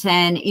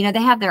Wilmington,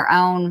 they have their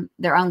own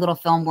little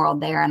film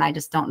world there, and I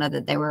just don't know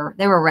that they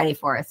were ready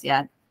for us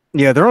yet.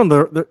 Yeah, they're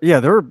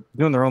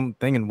doing their own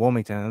thing in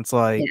Wilmington. It's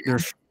like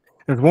there's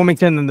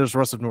Wilmington and there's the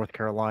rest of North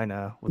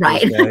Carolina,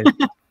 right?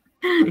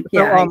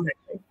 Yeah.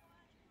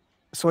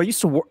 So I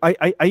used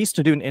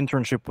to do an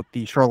internship with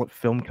the Charlotte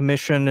Film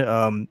Commission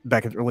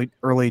back in the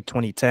early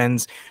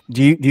 2010s.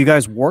 Do you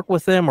guys work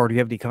with them, or do you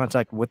have any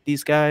contact with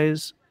these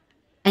guys?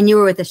 And you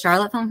were with the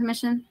Charlotte Film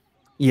Commission?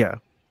 Yeah.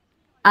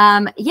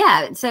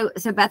 Yeah. So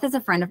Beth is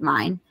a friend of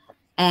mine,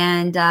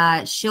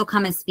 and she'll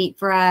come and speak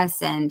for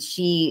us, and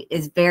she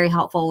is very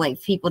helpful. Like,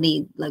 if people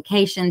need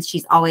locations,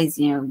 she's always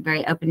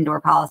very open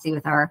door policy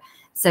with her.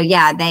 So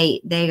yeah,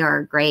 they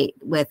are great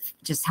with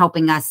just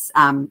helping us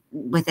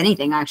with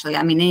anything, actually.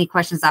 I mean, any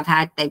questions I've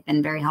had, they've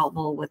been very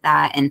helpful with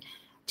that, and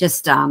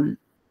just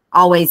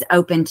always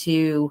open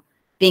to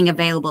being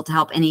available to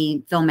help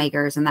any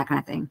filmmakers and that kind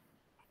of thing.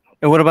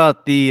 And what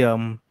about the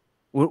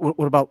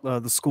what about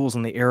the schools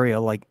in the area?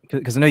 Like,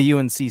 because I know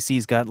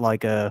UNCC's got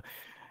like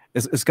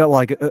it's got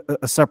like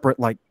a separate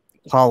like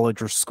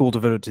college or school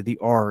devoted to the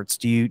arts.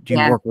 Do you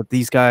work with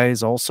these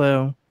guys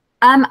also?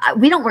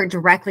 We don't work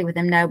directly with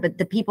them, no, but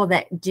the people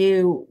that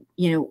do,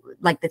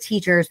 like the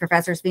teachers,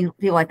 professors, people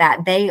like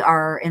that, they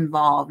are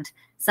involved.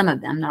 Some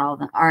of them, not all of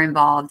them, are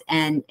involved.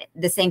 And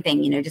the same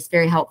thing, just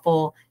very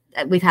helpful.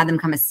 We've had them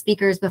come as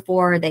speakers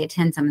before. They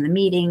attend some of the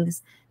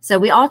meetings. So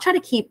we all try to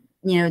keep,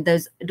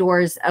 those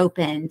doors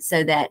open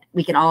so that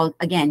we can all,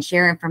 again,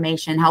 share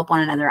information, help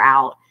one another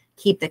out,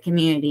 keep the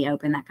community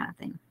open, that kind of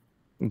thing.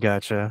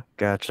 Gotcha.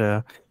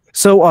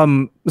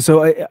 So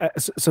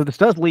so this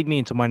does lead me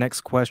into my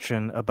next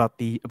question about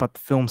the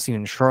film scene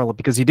in Charlotte,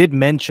 because you did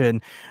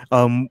mention,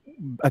 I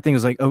think it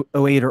was like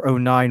 08 or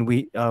 09,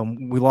 we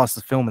lost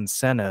the film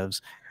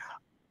incentives.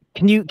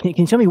 Can you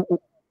tell me,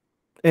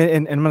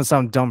 and I'm gonna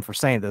sound dumb for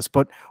saying this,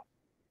 but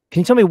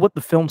can you tell me what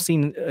the film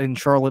scene in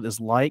Charlotte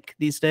is like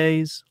these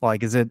days?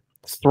 Like, is it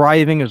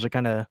thriving, or is it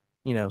kind of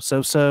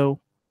so?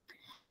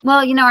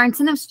 Well, our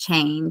incentives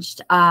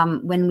changed.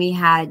 When we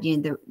had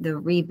the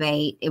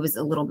rebate, it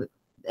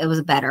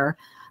was better.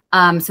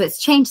 So it's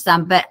changed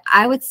some, but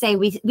I would say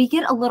we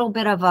get a little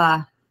bit of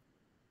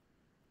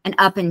an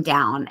up and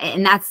down,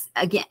 and that's,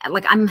 again,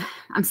 like I'm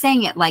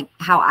saying it like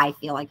how I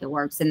feel like it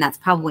works, and that's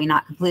probably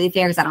not completely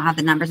fair because I don't have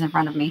the numbers in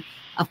front of me,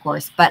 of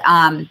course, but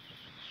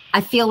I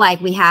feel like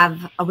we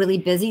have a really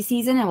busy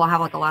season and we'll have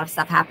like a lot of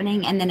stuff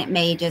happening, and then it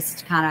may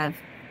just kind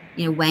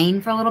of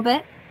wane for a little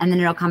bit, and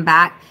then it'll come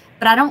back.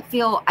 But I don't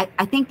feel,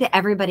 I think that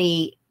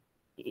everybody,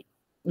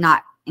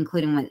 not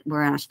including when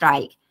we're on a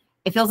strike,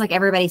 it feels like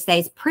everybody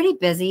stays pretty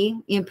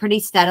busy, pretty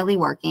steadily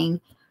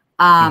working.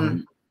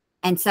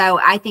 And so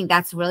I think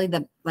that's really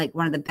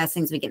one of the best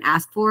things we can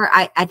ask for.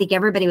 I think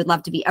everybody would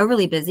love to be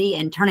overly busy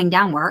and turning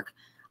down work.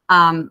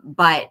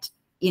 But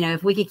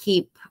if we could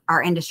keep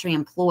our industry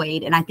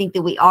employed, and I think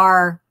that we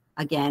are,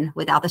 again,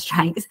 without the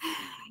strikes,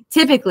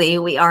 typically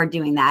we are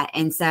doing that.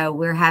 And so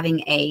we're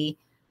having a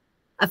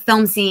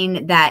film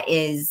scene that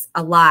is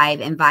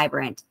alive and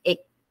vibrant.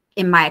 It,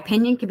 in my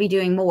opinion, could be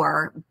doing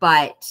more,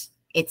 but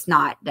it's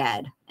not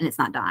dead and it's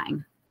not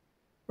dying.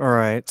 All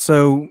right.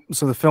 So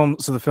the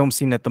film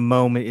scene at the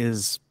moment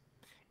it's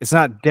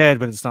not dead,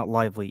 but it's not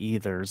lively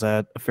either. Is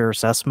that a fair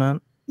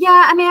assessment?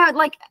 Yeah, I mean, I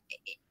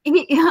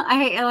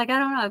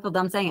don't know if I feel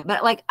dumb saying it,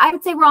 but I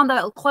would say we're on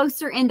the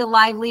closer end of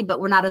lively, but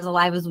we're not as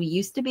alive as we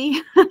used to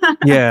be.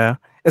 Yeah,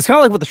 it's kind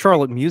of like with the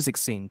Charlotte music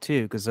scene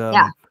too, because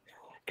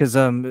because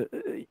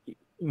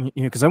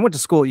I went to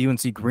school at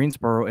UNC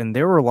Greensboro, and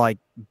there were like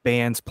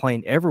bands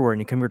playing everywhere,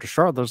 and you come here to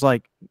Charlotte, there's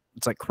like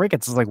it's like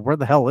crickets. It's like, where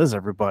the hell is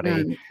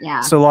everybody?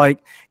 Yeah. So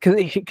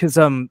because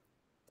and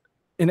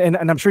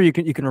I'm sure you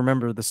can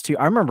remember this too.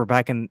 I remember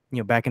back in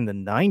the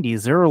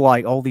 90s, there were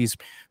like all these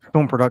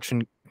film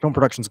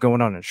productions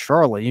going on in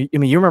Charlotte. You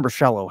remember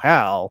Shallow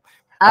Hal?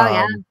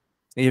 Oh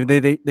yeah.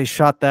 They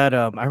shot that.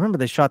 I remember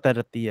they shot that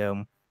at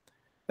the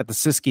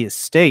Siskey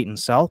Estate in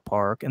South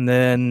Park, and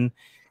then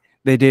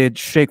they did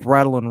Shake,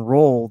 Rattle, and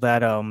Roll,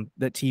 that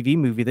TV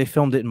movie. They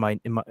filmed it in my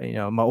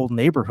old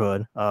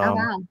neighborhood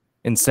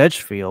in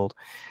Sedgefield.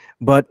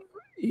 But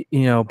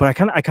I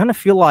kind of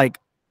feel like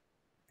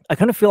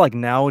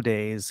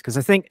nowadays, because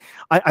I think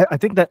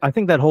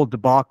that whole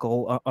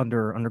debacle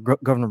under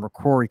Governor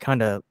McCrory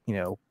kind of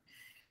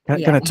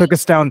took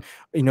us down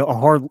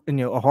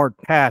a hard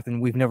path,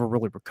 and we've never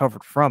really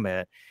recovered from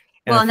it.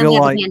 And well, and then we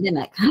had the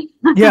pandemic.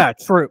 Yeah,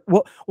 true.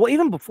 Well,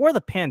 even before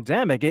the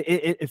pandemic,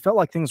 it felt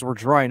like things were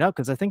drying up,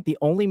 because I think the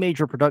only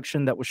major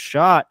production that was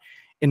shot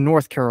in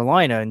North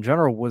Carolina in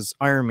general was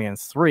Iron Man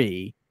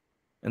 3,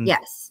 and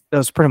yes, that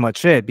was pretty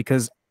much it.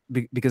 Because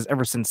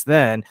ever since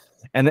then,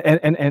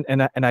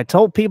 and I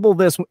told people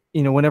this,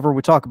 whenever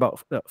we talk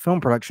about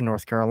film production in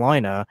North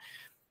Carolina,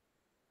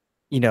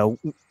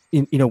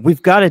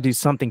 we've got to do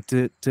something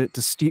to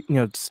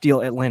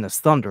steal Atlanta's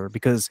thunder,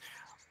 because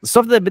the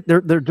stuff that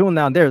they're doing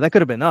down there, that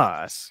could have been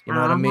us. You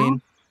know what I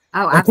mean?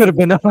 Oh, that could have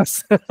been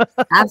us.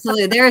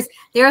 Absolutely. There's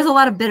a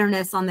lot of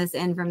bitterness on this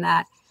end from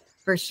that,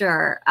 for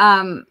sure.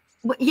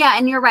 Yeah,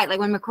 and you're right. Like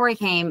when McCrory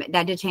came,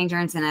 that did change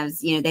our incentives.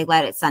 They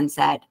let it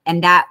sunset,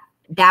 and that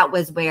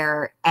was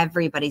where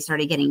everybody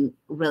started getting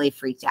really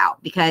freaked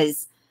out,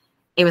 because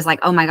it was like,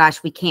 oh my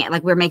gosh, we can't,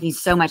 like, we're making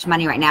so much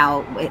money right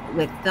now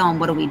with film.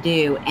 What do we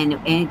do? And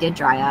it did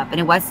dry up, and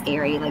it was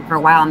scary. Like for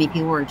a while, I mean,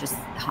 people were just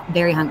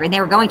very hungry, and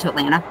they were going to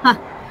Atlanta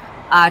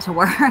to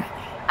work.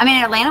 I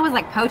mean, Atlanta was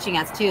like poaching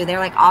us too. They were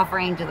like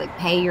offering to like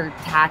pay your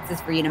taxes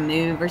for you to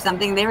move or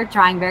something. They were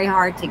trying very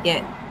hard to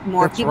get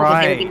more people,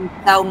 because they were getting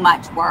so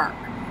much work.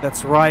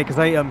 That's right, because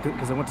I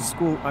went to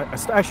school. I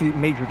actually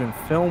majored in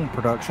film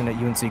production at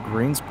UNC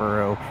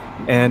Greensboro,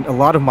 and a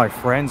lot of my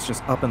friends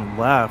just up and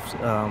left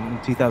in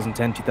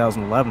 2010,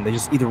 2011. They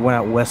just either went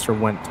out west or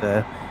went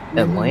to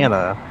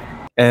Atlanta,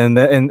 and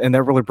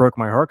that really broke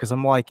my heart, because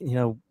I'm like,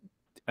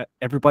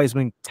 everybody's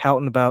been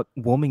touting about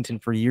Wilmington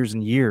for years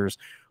and years.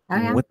 Oh,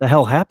 yeah. What the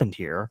hell happened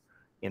here?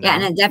 Yeah,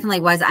 and it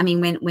definitely was. I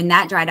mean, when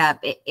that dried up,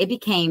 it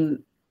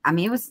became. I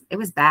mean, it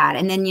was bad.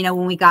 And then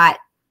when we got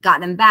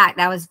them back,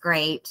 that was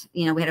great.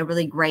 We had a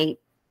really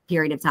great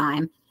period of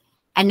time,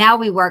 and now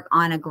we work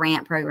on a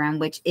grant program,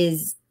 which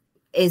is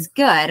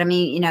good. I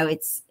mean,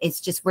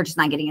 it's just, we're just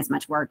not getting as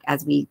much work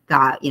as we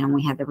got, when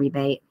we had the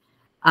rebate.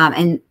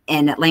 And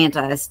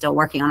Atlanta is still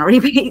working on a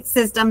rebate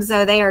system,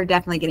 so they are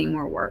definitely getting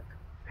more work.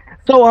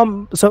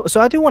 So so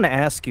I do want to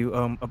ask you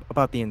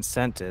about the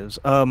incentives.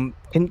 Can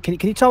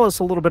you tell us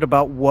a little bit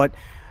about what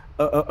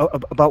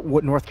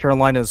North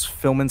Carolina's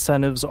film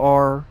incentives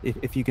are,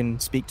 if you can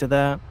speak to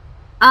that?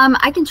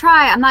 I can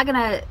try. I'm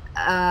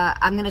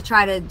gonna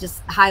try to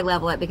just high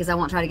level it, because I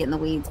won't try to get in the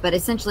weeds. But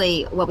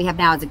essentially, what we have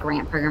now is a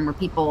grant program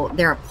where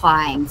they're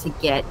applying to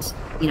get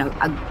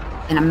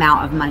an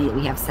amount of money that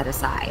we have set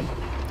aside.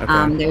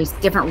 Okay. There's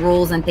different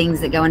rules and things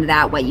that go into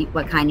that.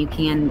 What kind you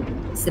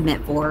can submit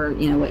for,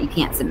 what you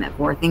can't submit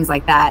for, things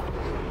like that.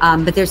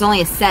 But there's only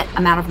a set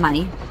amount of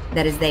money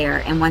that is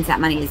there, and once that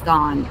money is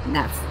gone,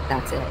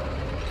 that's it.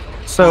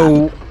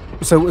 So.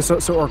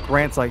 So are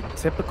grants like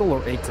typical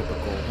or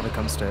atypical when it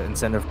comes to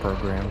incentive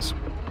programs?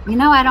 I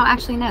don't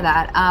actually know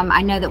that.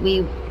 I know that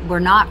we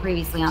were not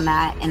previously on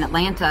that in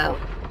Atlanta,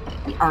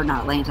 or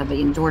not Atlanta, but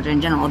in Georgia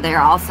in general.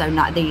 They're also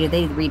not,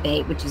 they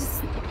rebate, which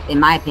is, in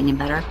my opinion,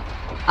 better.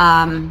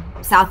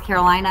 South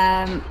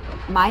Carolina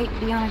might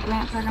be on a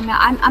grant program now.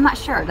 I'm not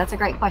sure. That's a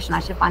great question. I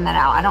should find that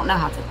out. I don't know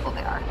how typical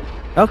they are.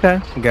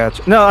 Okay,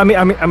 gotcha. No, I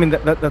mean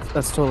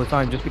that's totally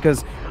fine. Just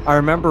because I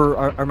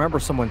remember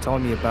someone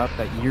telling me about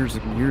that years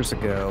and years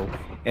ago,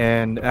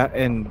 and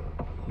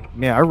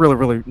yeah, I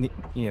really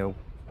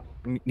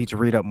need to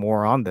read up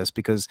more on this,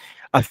 because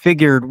I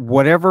figured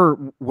whatever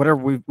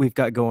we've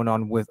got going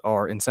on with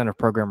our incentive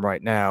program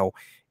right now,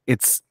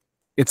 it's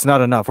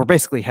not enough. We're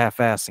basically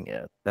half-assing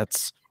it.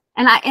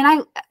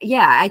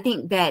 Yeah, I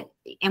think that,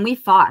 and we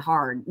fought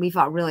hard. We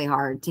fought really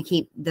hard to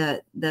keep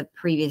the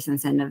previous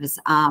incentives.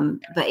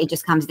 But it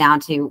just comes down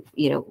to,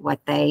 what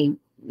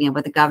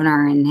the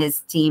governor and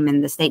his team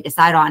and the state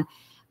decide on.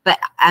 But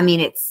I mean,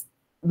 it's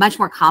much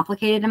more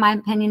complicated in my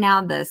opinion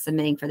now, the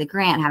submitting for the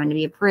grant, having to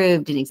be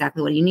approved and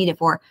exactly what you need it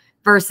for,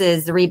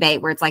 versus the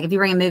rebate where it's like, if you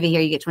bring a movie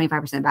here, you get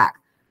 25% back.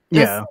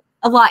 Yeah. It's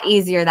a lot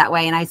easier that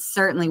way. And I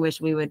certainly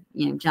wish we would,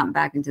 jump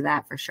back into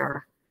that for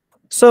sure.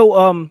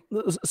 So,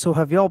 so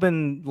have y'all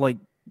been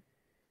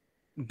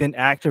been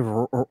active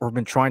or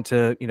been trying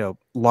to,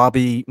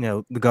 lobby,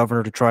 the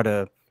governor to try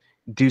to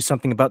do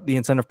something about the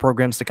incentive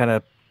programs to kind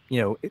of,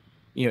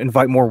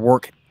 invite more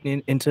work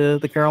into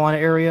the Carolina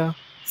area?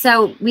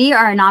 So we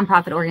are a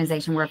nonprofit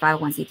organization. We're a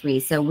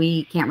 501c3, so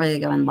we can't really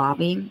go and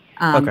lobby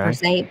per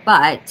se,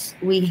 but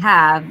we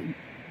have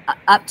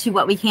up to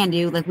what we can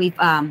do. Like we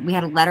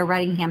had a letter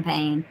writing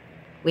campaign.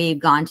 We've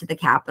gone to the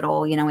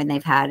Capitol, and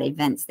they've had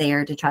events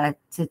there to try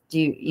to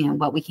do,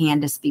 what we can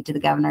to speak to the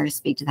governor, to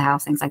speak to the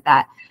House, things like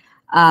that.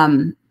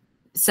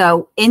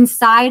 So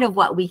inside of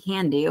what we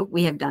can do,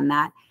 we have done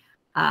that.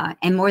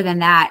 And more than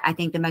that, I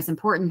think the most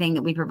important thing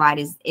that we provide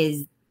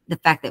is the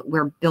fact that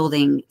we're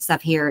building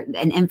stuff here,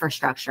 an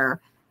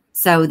infrastructure,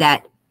 so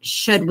that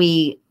should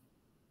we,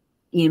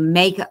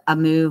 make a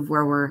move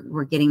where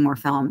we're getting more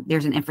film,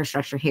 there's an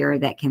infrastructure here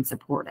that can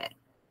support it.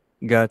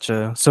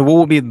 Gotcha. So what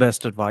would be the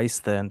best advice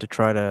then to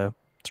try to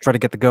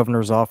get the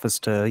governor's office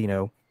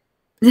to,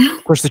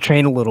 push the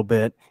chain a little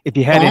bit, if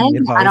you had any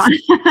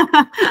advice?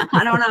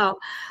 I don't know.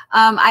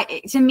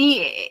 To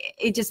me,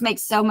 it just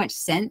makes so much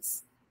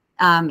sense.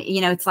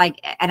 It's like,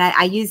 and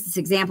I use this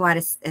example. I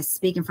had to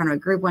speak in front of a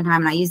group one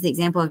time, and I used the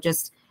example of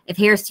just, if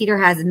Harris Teeter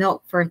has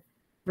milk for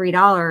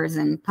 $3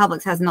 and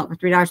Publix has milk for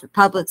 $3, but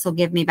Publix will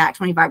give me back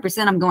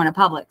 25%, I'm going to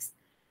Publix.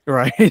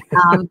 Right. It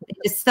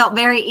just felt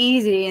very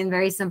easy and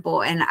very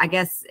simple. And I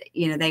guess,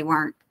 they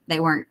weren't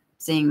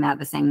seeing that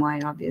the same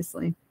way,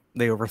 obviously.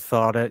 They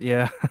overthought it.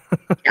 Yeah.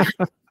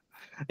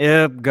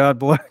 Yeah. God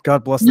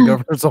bless the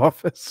governor's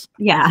office.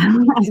 Yeah.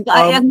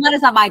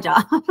 It's not my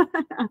job.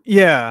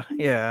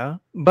 Yeah.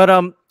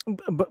 But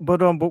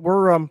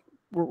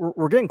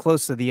we're getting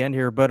close to the end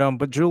here.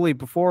 But Julie,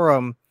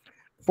 before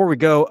we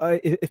go,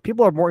 if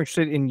people are more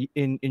interested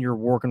in your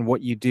work and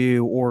what you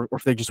do, or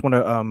if they just want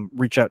to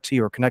reach out to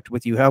you or connect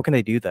with you, how can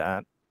they do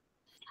that?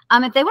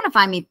 If they want to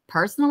find me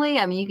personally,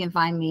 I mean, you can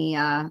find me,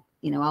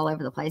 all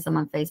over the place. I'm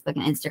on Facebook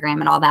and Instagram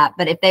and all that.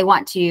 But if they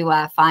want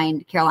to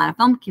find Carolina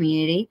Film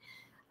Community,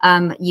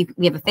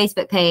 we have a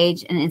Facebook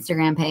page, an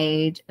Instagram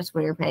page, a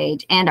Twitter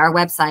page, and our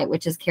website,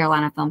 which is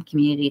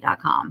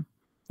carolinafilmcommunity.com.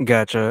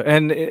 Gotcha.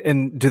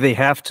 And do they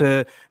have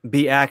to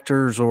be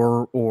actors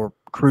or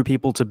crew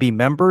people to be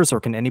members, or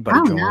can anybody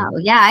join? No.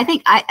 Yeah, I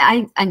think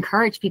I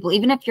encourage people,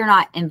 even if you're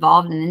not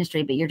involved in the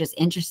industry, but you're just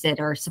interested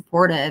or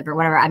supportive or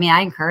whatever. I mean,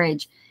 I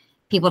encourage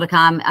people to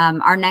come.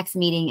 Our next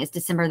meeting is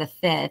December the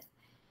 5th,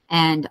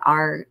 and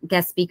our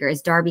guest speaker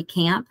is Darby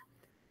Camp,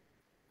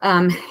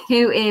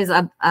 who is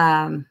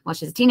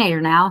she's a teenager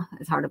now.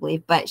 It's hard to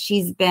believe, but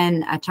she's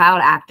been a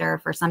child actor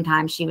for some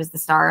time. She was the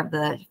star of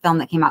the film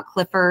that came out,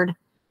 Clifford.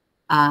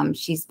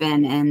 She's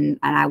been in,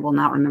 and I will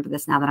not remember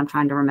this now that I'm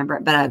trying to remember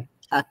it, but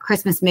a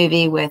Christmas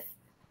movie with,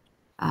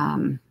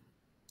 why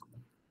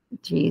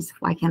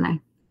can't I?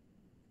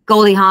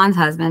 Goldie Hawn's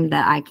husband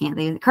that I can't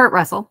think of, Kurt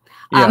Russell.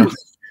 Yeah.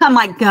 I'm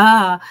like,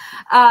 duh.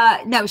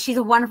 No, she's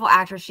a wonderful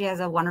actress. She has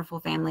a wonderful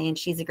family, and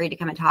she's agreed to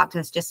come and talk to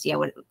us, just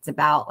what it's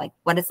about, like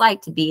what it's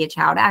like to be a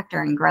child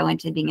actor and grow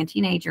into being a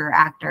teenager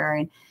actor,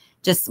 and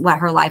just what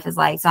her life is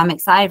like. So I'm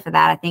excited for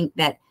that. I think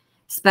that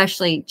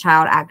especially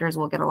child actors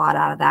will get a lot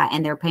out of that,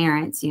 and their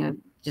parents,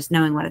 just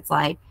knowing what it's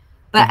like.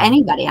 But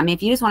anybody, I mean,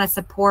 if you just want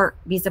to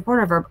be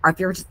supportive, or if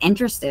you're just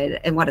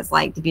interested in what it's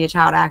like to be a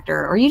child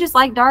actor, or you just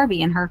like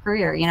Darby and her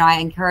career, I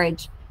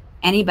encourage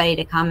anybody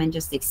to come and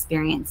just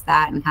experience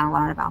that and kind of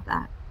learn about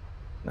that.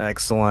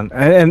 Excellent.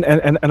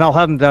 And I'll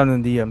have them down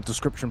in the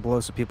description below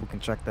so people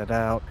can check that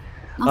out.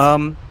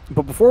 Awesome.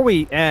 But before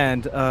we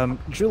end,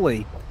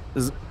 Julie,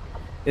 this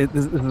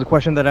is a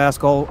question that I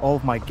ask all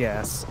of my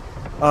guests.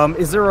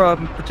 Is there a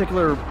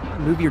particular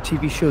movie or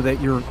TV show that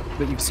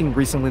you've seen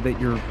recently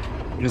that you're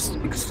just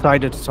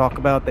excited to talk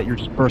about, that you're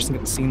just bursting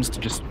at the seams to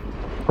just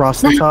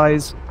cross the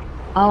ties?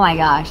 Oh my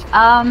gosh.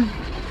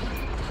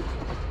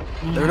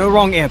 There are no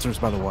wrong answers,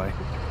 by the way.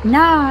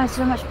 No,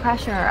 so much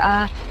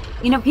pressure.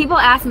 People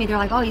ask me, they're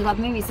like, oh, you love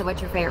movies, so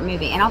what's your favorite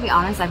movie? And I'll be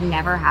honest, I've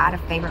never had a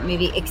favorite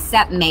movie,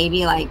 except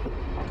maybe like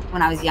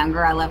when I was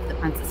younger, I loved The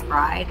Princess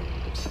Bride.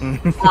 But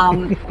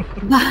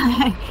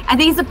I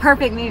think it's a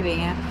perfect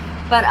movie.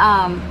 But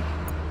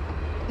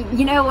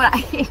you know what?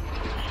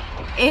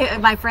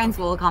 My friends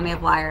will call me a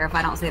liar if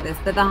I don't say this,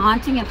 but The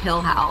Haunting of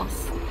Hill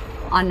House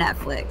on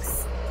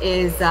Netflix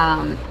is,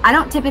 I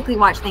don't typically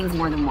watch things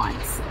more than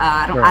once.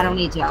 I don't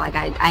need to. Like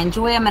I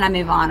enjoy them and I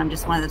move on. I'm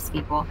just one of those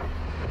people.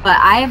 But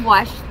I have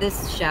watched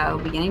this show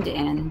beginning to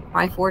end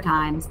probably 4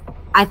 times.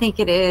 I think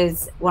it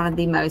is one of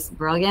the most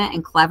brilliant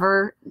and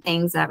clever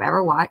things that I've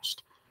ever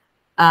watched.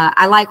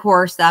 I like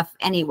horror stuff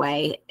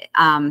anyway,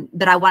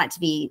 but I want it to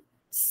be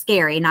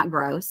scary, not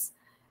gross.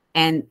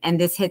 And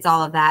this hits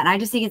all of that. And I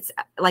just think it's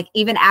like,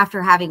 even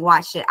after having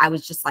watched it, I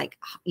was just like,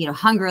 you know,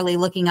 hungrily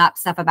looking up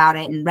stuff about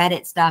it and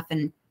Reddit stuff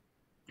and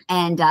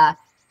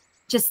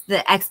just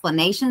the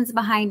explanations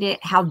behind it,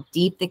 how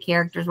deep the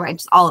characters were,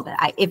 just all of it.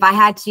 If I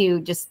had to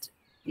just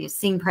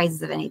sing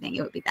praises of anything,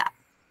 it would be that.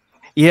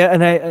 Yeah,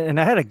 and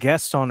I had a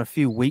guest on a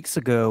few weeks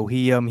ago.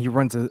 He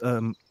runs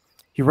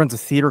a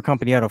theater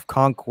company out of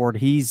Concord.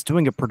 He's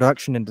doing a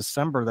production in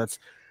December that's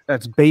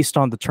based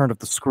on The Turn of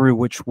the Screw,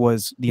 which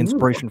was the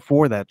inspiration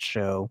for that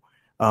show.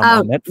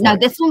 Oh no,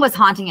 this one was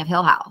Haunting of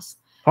Hill House.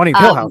 Haunting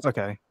of Hill House,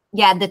 okay.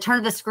 Yeah, The Turn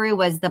of the Screw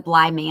was The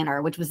Bly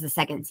Manor, which was the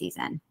second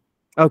season.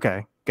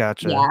 Okay,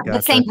 gotcha. Yeah, gotcha.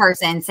 the same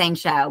person, same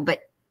show,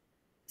 but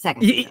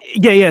second.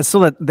 Yeah.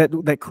 So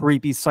that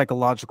creepy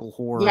psychological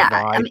horror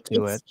vibe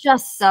to it. It's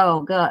just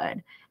so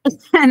good.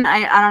 And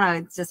I don't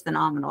know, it's just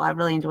phenomenal. I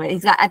really enjoy it.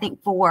 He's got, I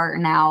think, 4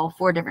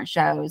 different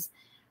shows.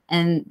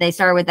 And they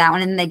started with that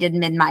one, and they did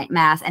Midnight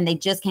Mass, and they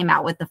just came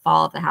out with The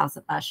Fall of the House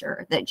of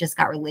Usher that just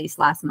got released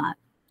last month.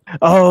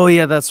 Oh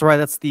yeah, that's right.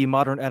 That's the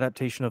modern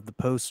adaptation of the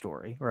Poe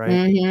story, right?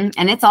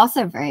 And it's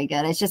also very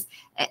good. It's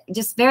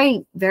just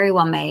very, very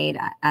well made.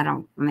 I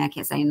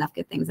can't say enough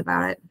good things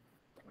about it.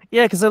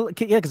 Yeah,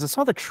 because I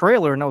saw the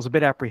trailer and I was a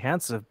bit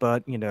apprehensive,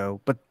 but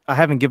I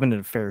haven't given it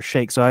a fair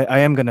shake, so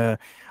I'm gonna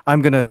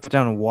sit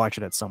down and watch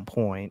it at some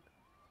point.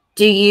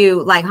 Do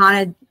you like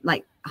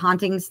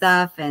haunting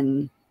stuff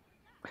and?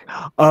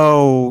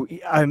 Oh,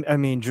 I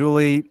mean,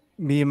 Julie,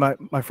 me and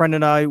my friend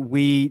and I,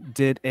 we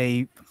did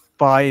a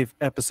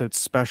 5-episode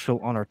special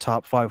on our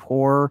top 5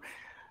 horror.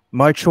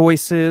 My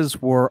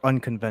choices were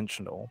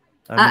unconventional.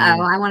 I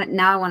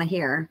want to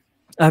hear.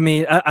 I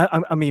mean,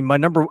 my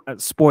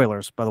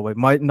spoilers, by the way,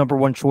 my number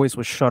 1 choice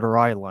was Shutter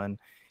Island.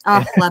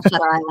 Oh, love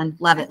Shutter Island.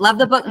 Love it. Love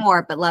the book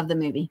more, but love the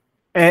movie.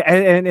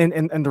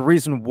 And the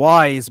reason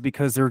why is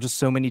because there are just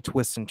so many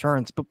twists and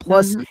turns. But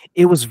plus,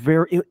 it was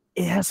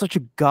it has such a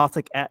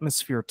gothic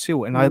atmosphere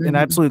too, and I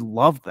absolutely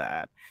love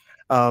that.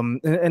 And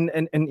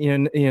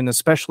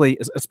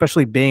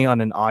especially being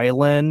on an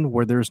island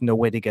where there's no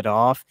way to get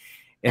off,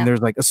 and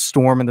there's like a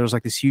storm, and there's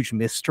like this huge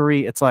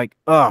mystery. It's like,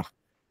 oh,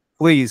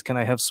 please, can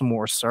I have some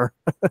more, sir?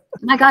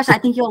 My gosh, I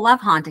think you'll love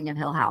Haunting of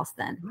Hill House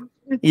then.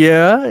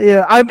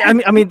 Yeah.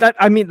 I mean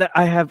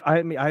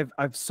I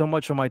have so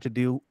much on my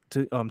to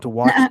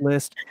watch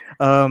list.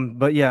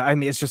 But yeah, I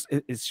mean, it's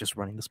just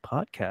running this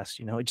podcast,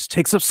 you know. It just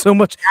takes up so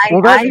much.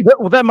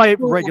 That's my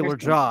regular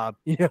job,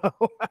 you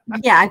know.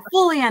 Yeah, I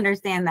fully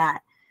understand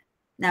that.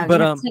 No, but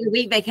take a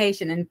week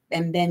vacation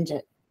and binge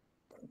it.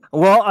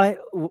 Well,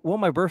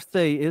 my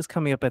birthday is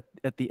coming up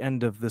at the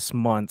end of this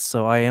month,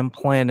 so I am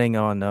planning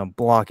on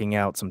blocking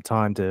out some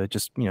time to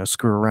just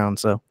screw around.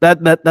 So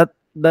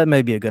that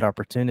may be a good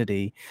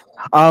opportunity.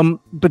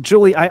 But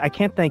Julie, I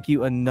can't thank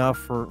you enough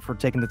for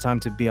taking the time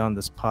to be on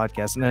this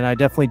podcast, and then I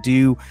definitely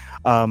do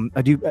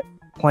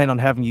plan on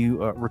having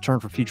you return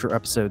for future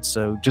episodes.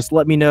 So just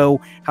let me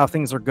know how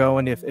things are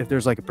going. If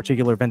there's like a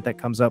particular event that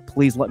comes up,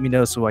 please let me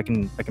know so I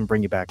can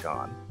bring you back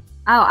on.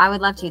 Oh, I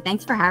would love to.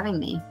 Thanks for having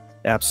me.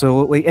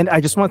 Absolutely. And I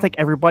just want to thank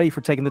everybody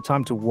for taking the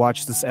time to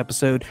watch this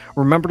episode.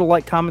 Remember to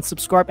like, comment,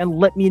 subscribe, and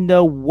let me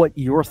know what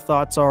your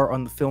thoughts are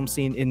on the film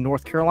scene in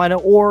North Carolina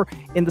or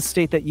in the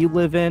state that you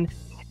live in.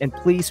 And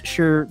please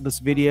share this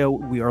video.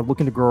 We are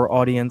looking to grow our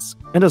audience.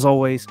 And as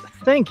always,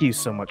 thank you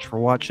so much for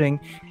watching.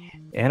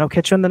 And I'll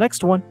catch you on the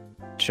next one.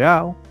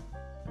 Ciao.